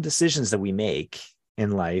small decisions that we make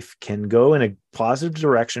in life can go in a positive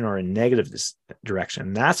direction or a negative direction.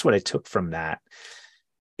 And that's what I took from that,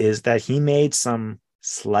 is that he made some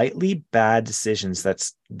slightly bad decisions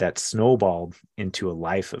that snowballed into a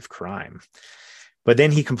life of crime. But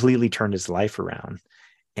then he completely turned his life around.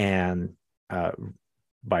 And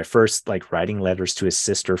by first like writing letters to his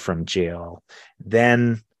sister from jail,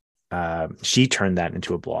 then she turned that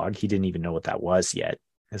into a blog. He didn't even know what that was yet.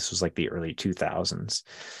 This was like the early 2000s.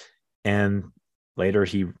 And later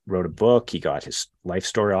he wrote a book. He got his life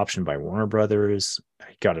story optioned by Warner Brothers.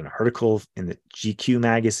 He got an article in the GQ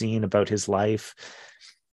magazine about his life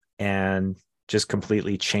and just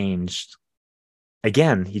completely changed.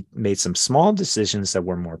 Again, he made some small decisions that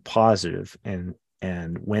were more positive and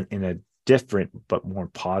went in a different but more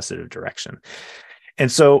positive direction.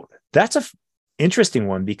 And so that's a interesting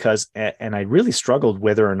one, because and I really struggled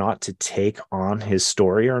whether or not to take on his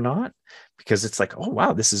story or not, because it's like, oh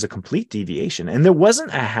wow, this is a complete deviation. And there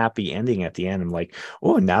wasn't a happy ending at the end. I'm like,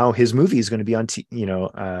 oh, now his movie is going to be on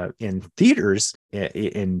in theaters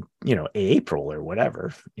in April or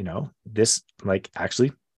whatever. This like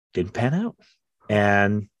actually didn't pan out.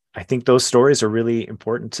 And I think those stories are really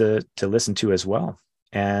important to listen to as well.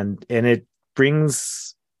 And it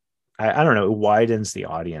brings, I don't know, it widens the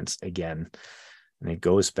audience again. And it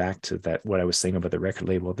goes back to that, what I was saying about the record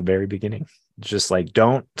label at the very beginning. It's just like,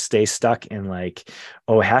 don't stay stuck in like,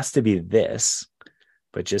 oh, it has to be this,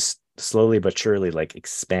 but just slowly but surely like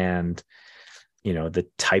expand, the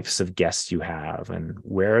types of guests you have and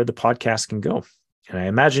where the podcast can go. And I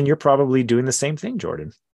imagine you're probably doing the same thing,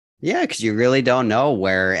 Jordan. Yeah, because you really don't know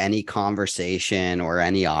where any conversation or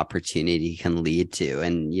any opportunity can lead to.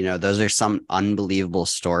 And, those are some unbelievable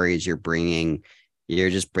stories you're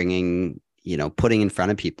just bringing, putting in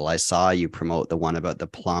front of people. I saw you promote the one about the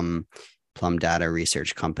Plum Data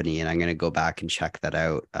Research Company, and I'm going to go back and check that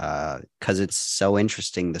out because it's so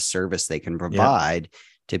interesting, the service they can provide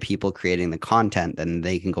to people creating the content. Then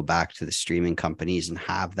they can go back to the streaming companies and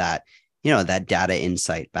have that, that data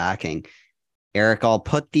insight backing. Eric, for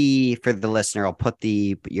the listener, I'll put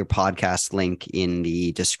your podcast link in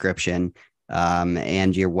the description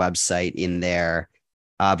and your website in there.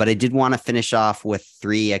 But I did want to finish off with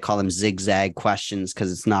 3, I call them zigzag questions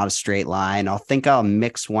because it's not a straight line. I'll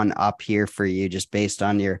mix one up here for you just based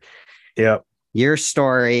on your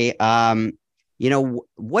story.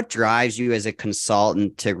 What drives you as a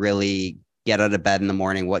consultant to really get out of bed in the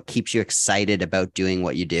morning? What keeps you excited about doing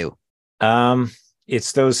what you do?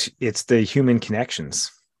 It's the human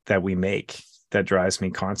connections that we make that drives me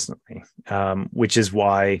constantly, which is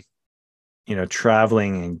why,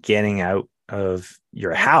 traveling and getting out of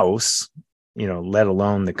your house, let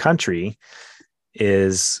alone the country,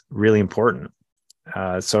 is really important.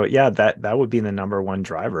 So yeah, that would be the number one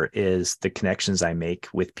driver, is the connections I make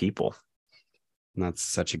with people. That's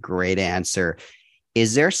such a great answer.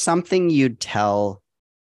 Is there something you'd tell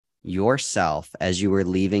yourself as you were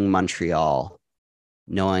leaving Montreal,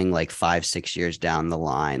 knowing like 5-6 years down the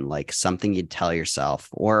line, like something you'd tell yourself,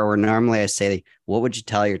 or normally I say, what would you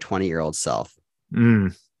tell your 20-year-old self?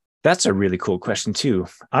 That's a really cool question too.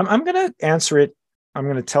 I'm going to answer it. I'm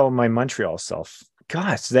going to tell my Montreal self,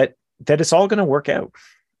 gosh, that it's all going to work out.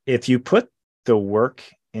 If you put the work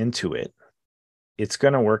into it, it's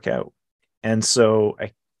going to work out. And so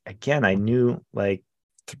I knew like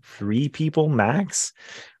 3 people max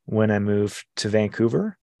when I moved to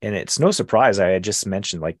Vancouver. And it's no surprise. I had just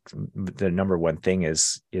mentioned like the number one thing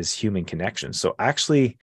is human connection. So I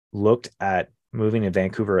actually looked at moving to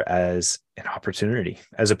Vancouver as an opportunity,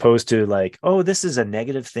 as opposed to like, oh, this is a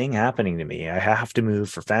negative thing happening to me, I have to move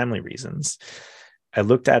for family reasons. I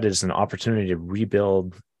looked at it as an opportunity to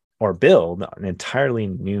rebuild or build an entirely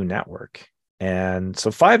new network. And so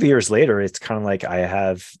 5 years later, it's kind of like I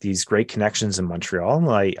have these great connections in Montreal.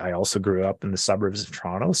 I also grew up in the suburbs of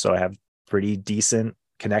Toronto, so I have pretty decent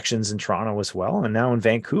connections in Toronto as well, and now in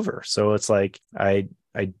Vancouver. So it's like I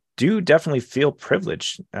do definitely feel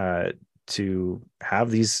privileged to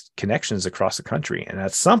have these connections across the country, and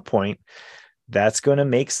at some point, that's going to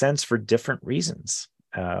make sense for different reasons,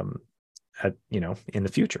 in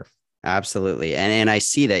the future. Absolutely. And I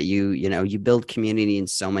see that you build community in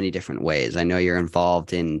so many different ways. I know you're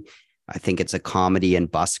involved in, I think it's a comedy and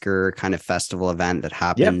busker kind of festival event that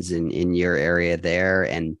happens in your area there.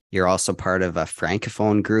 And you're also part of a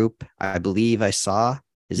Francophone group, I believe I saw.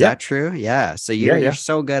 Is that true? Yeah. So you're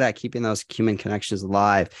so good at keeping those human connections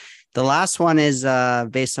alive. The last one is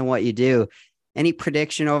based on what you do. Any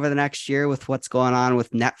prediction over the next year with what's going on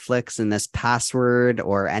with Netflix and this password,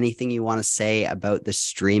 or anything you want to say about the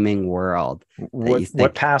streaming world?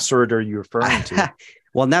 What password are you referring to?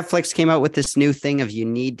 Well, Netflix came out with this new thing of you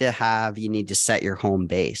need to set your home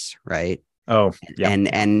base, right? Oh, yeah.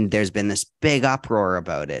 And there's been this big uproar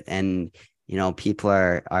about it. And, people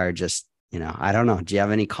are just, I don't know. Do you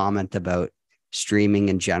have any comment about streaming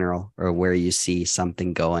in general, or where you see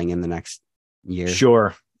something going in the next year?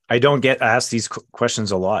 Sure. I don't get asked these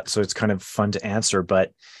questions a lot, so it's kind of fun to answer,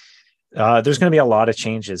 but there's going to be a lot of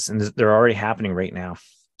changes, and they're already happening right now.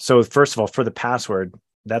 So first of all, for the password,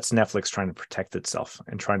 that's Netflix trying to protect itself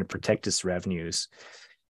and trying to protect its revenues,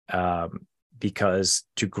 because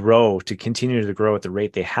to continue to grow at the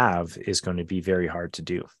rate they have is going to be very hard to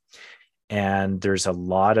do. And there's a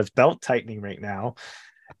lot of belt tightening right now,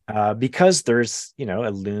 because there's,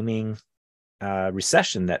 a looming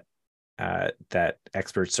recession that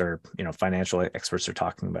experts are, financial experts are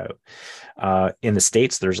talking about. In the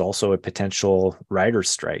States, there's also a potential writer's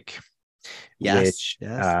strike, which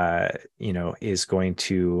is going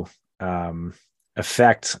to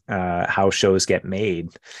affect how shows get made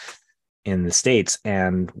in the States.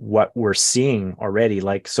 And what we're seeing already,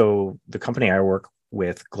 so the company I work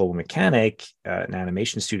with, Global Mechanic, an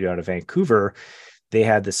animation studio out of Vancouver, they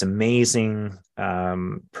had this amazing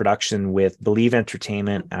production with Believe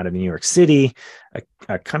Entertainment out of New York City,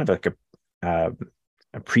 a kind of like a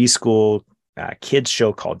preschool kids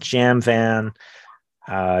show called Jam Van.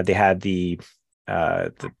 They had the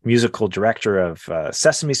musical director of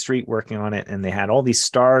Sesame Street working on it, and they had all these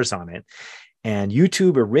stars on it. And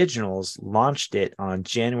YouTube Originals launched it on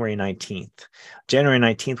January 19th. January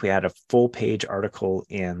 19th, we had a full-page article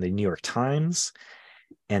in the New York Times.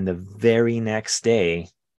 And the very next day,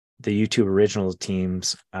 the YouTube Originals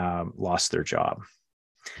teams lost their job.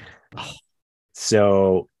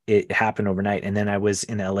 So it happened overnight. And then I was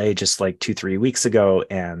in LA just like 2-3 weeks ago,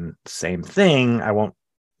 and same thing. I won't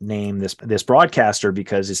name this broadcaster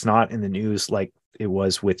because it's not in the news like it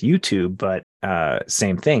was with YouTube, but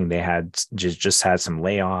same thing. They had just had some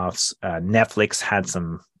layoffs. Netflix had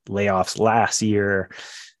some layoffs last year.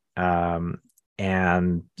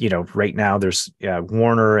 And, right now there's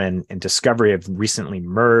Warner and Discovery have recently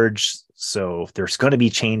merged. So there's going to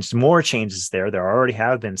be more changes there. There already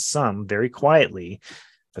have been some very quietly,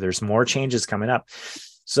 but there's more changes coming up.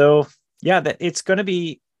 So yeah, it's going to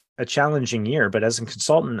be a challenging year, but as a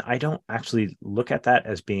consultant, I don't actually look at that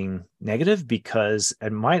as being negative, because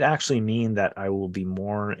it might actually mean that I will be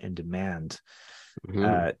more in demand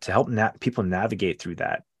to help people navigate through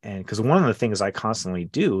that. And because one of the things I constantly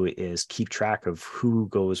do is keep track of who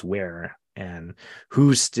goes where and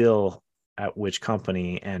who's still at which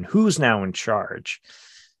company and who's now in charge.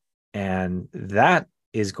 And that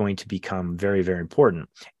is going to become very, very important.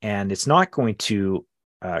 And it's not going to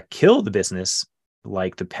kill the business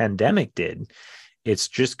like the pandemic did, it's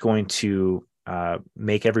just going to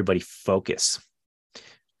make everybody focus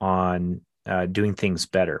on doing things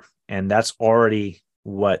better. And that's already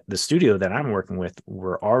what the studio that I'm working with,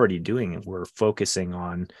 we're already doing. We're focusing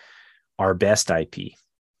on our best IP,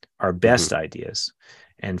 our best ideas,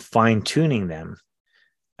 and fine tuning them.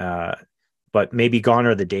 But maybe gone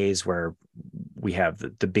are the days where we have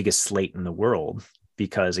the biggest slate in the world,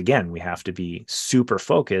 because again, we have to be super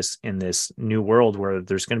focused in this new world where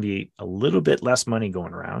there's going to be a little bit less money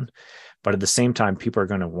going around, but at the same time, people are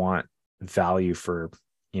going to want value for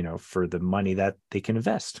the money that they can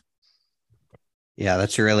invest. Yeah,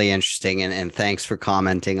 that's really interesting. And thanks for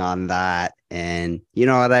commenting on that. And you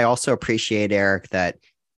know what, I also appreciate, Eric, that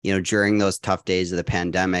during those tough days of the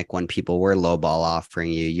pandemic, when people were lowball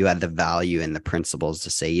offering you, you had the value and the principles to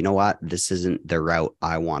say, you know what, this isn't the route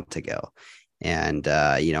I want to go. And,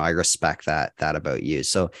 I respect that about you.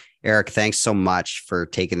 So, Eric, thanks so much for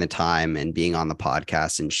taking the time and being on the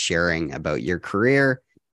podcast and sharing about your career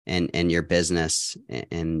and your business,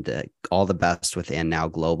 and all the best with Anew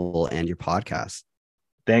Global and your podcast.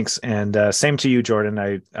 Thanks. And same to you,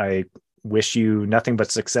 Jordan. I wish you nothing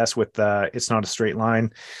but success with It's Not a Straight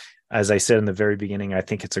Line. As I said in the very beginning, I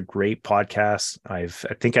think it's a great podcast. I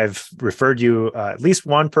think I've referred you at least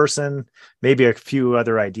one person, maybe a few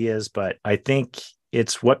other ideas, but I think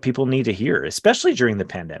it's what people need to hear, especially during the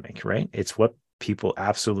pandemic, right? It's what people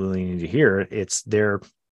absolutely need to hear. They're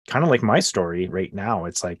kind of like my story right now.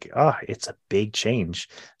 It's like, it's a big change.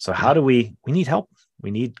 So how do we need help.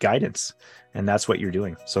 We need guidance. And that's what you're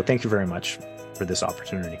doing. So thank you very much for this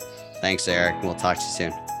opportunity. Thanks, Eric. We'll talk to you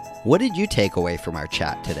soon. What did you take away from our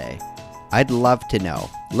chat today? I'd love to know.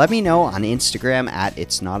 Let me know on Instagram at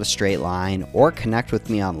It's Not a Straight Line, or connect with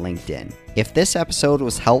me on LinkedIn. If this episode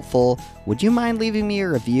was helpful, would you mind leaving me a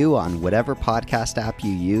review on whatever podcast app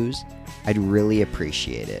you use? I'd really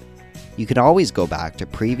appreciate it. You can always go back to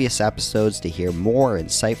previous episodes to hear more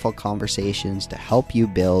insightful conversations to help you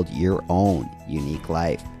build your own unique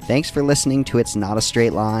life. Thanks for listening to It's Not a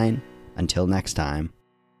Straight Line. Until next time.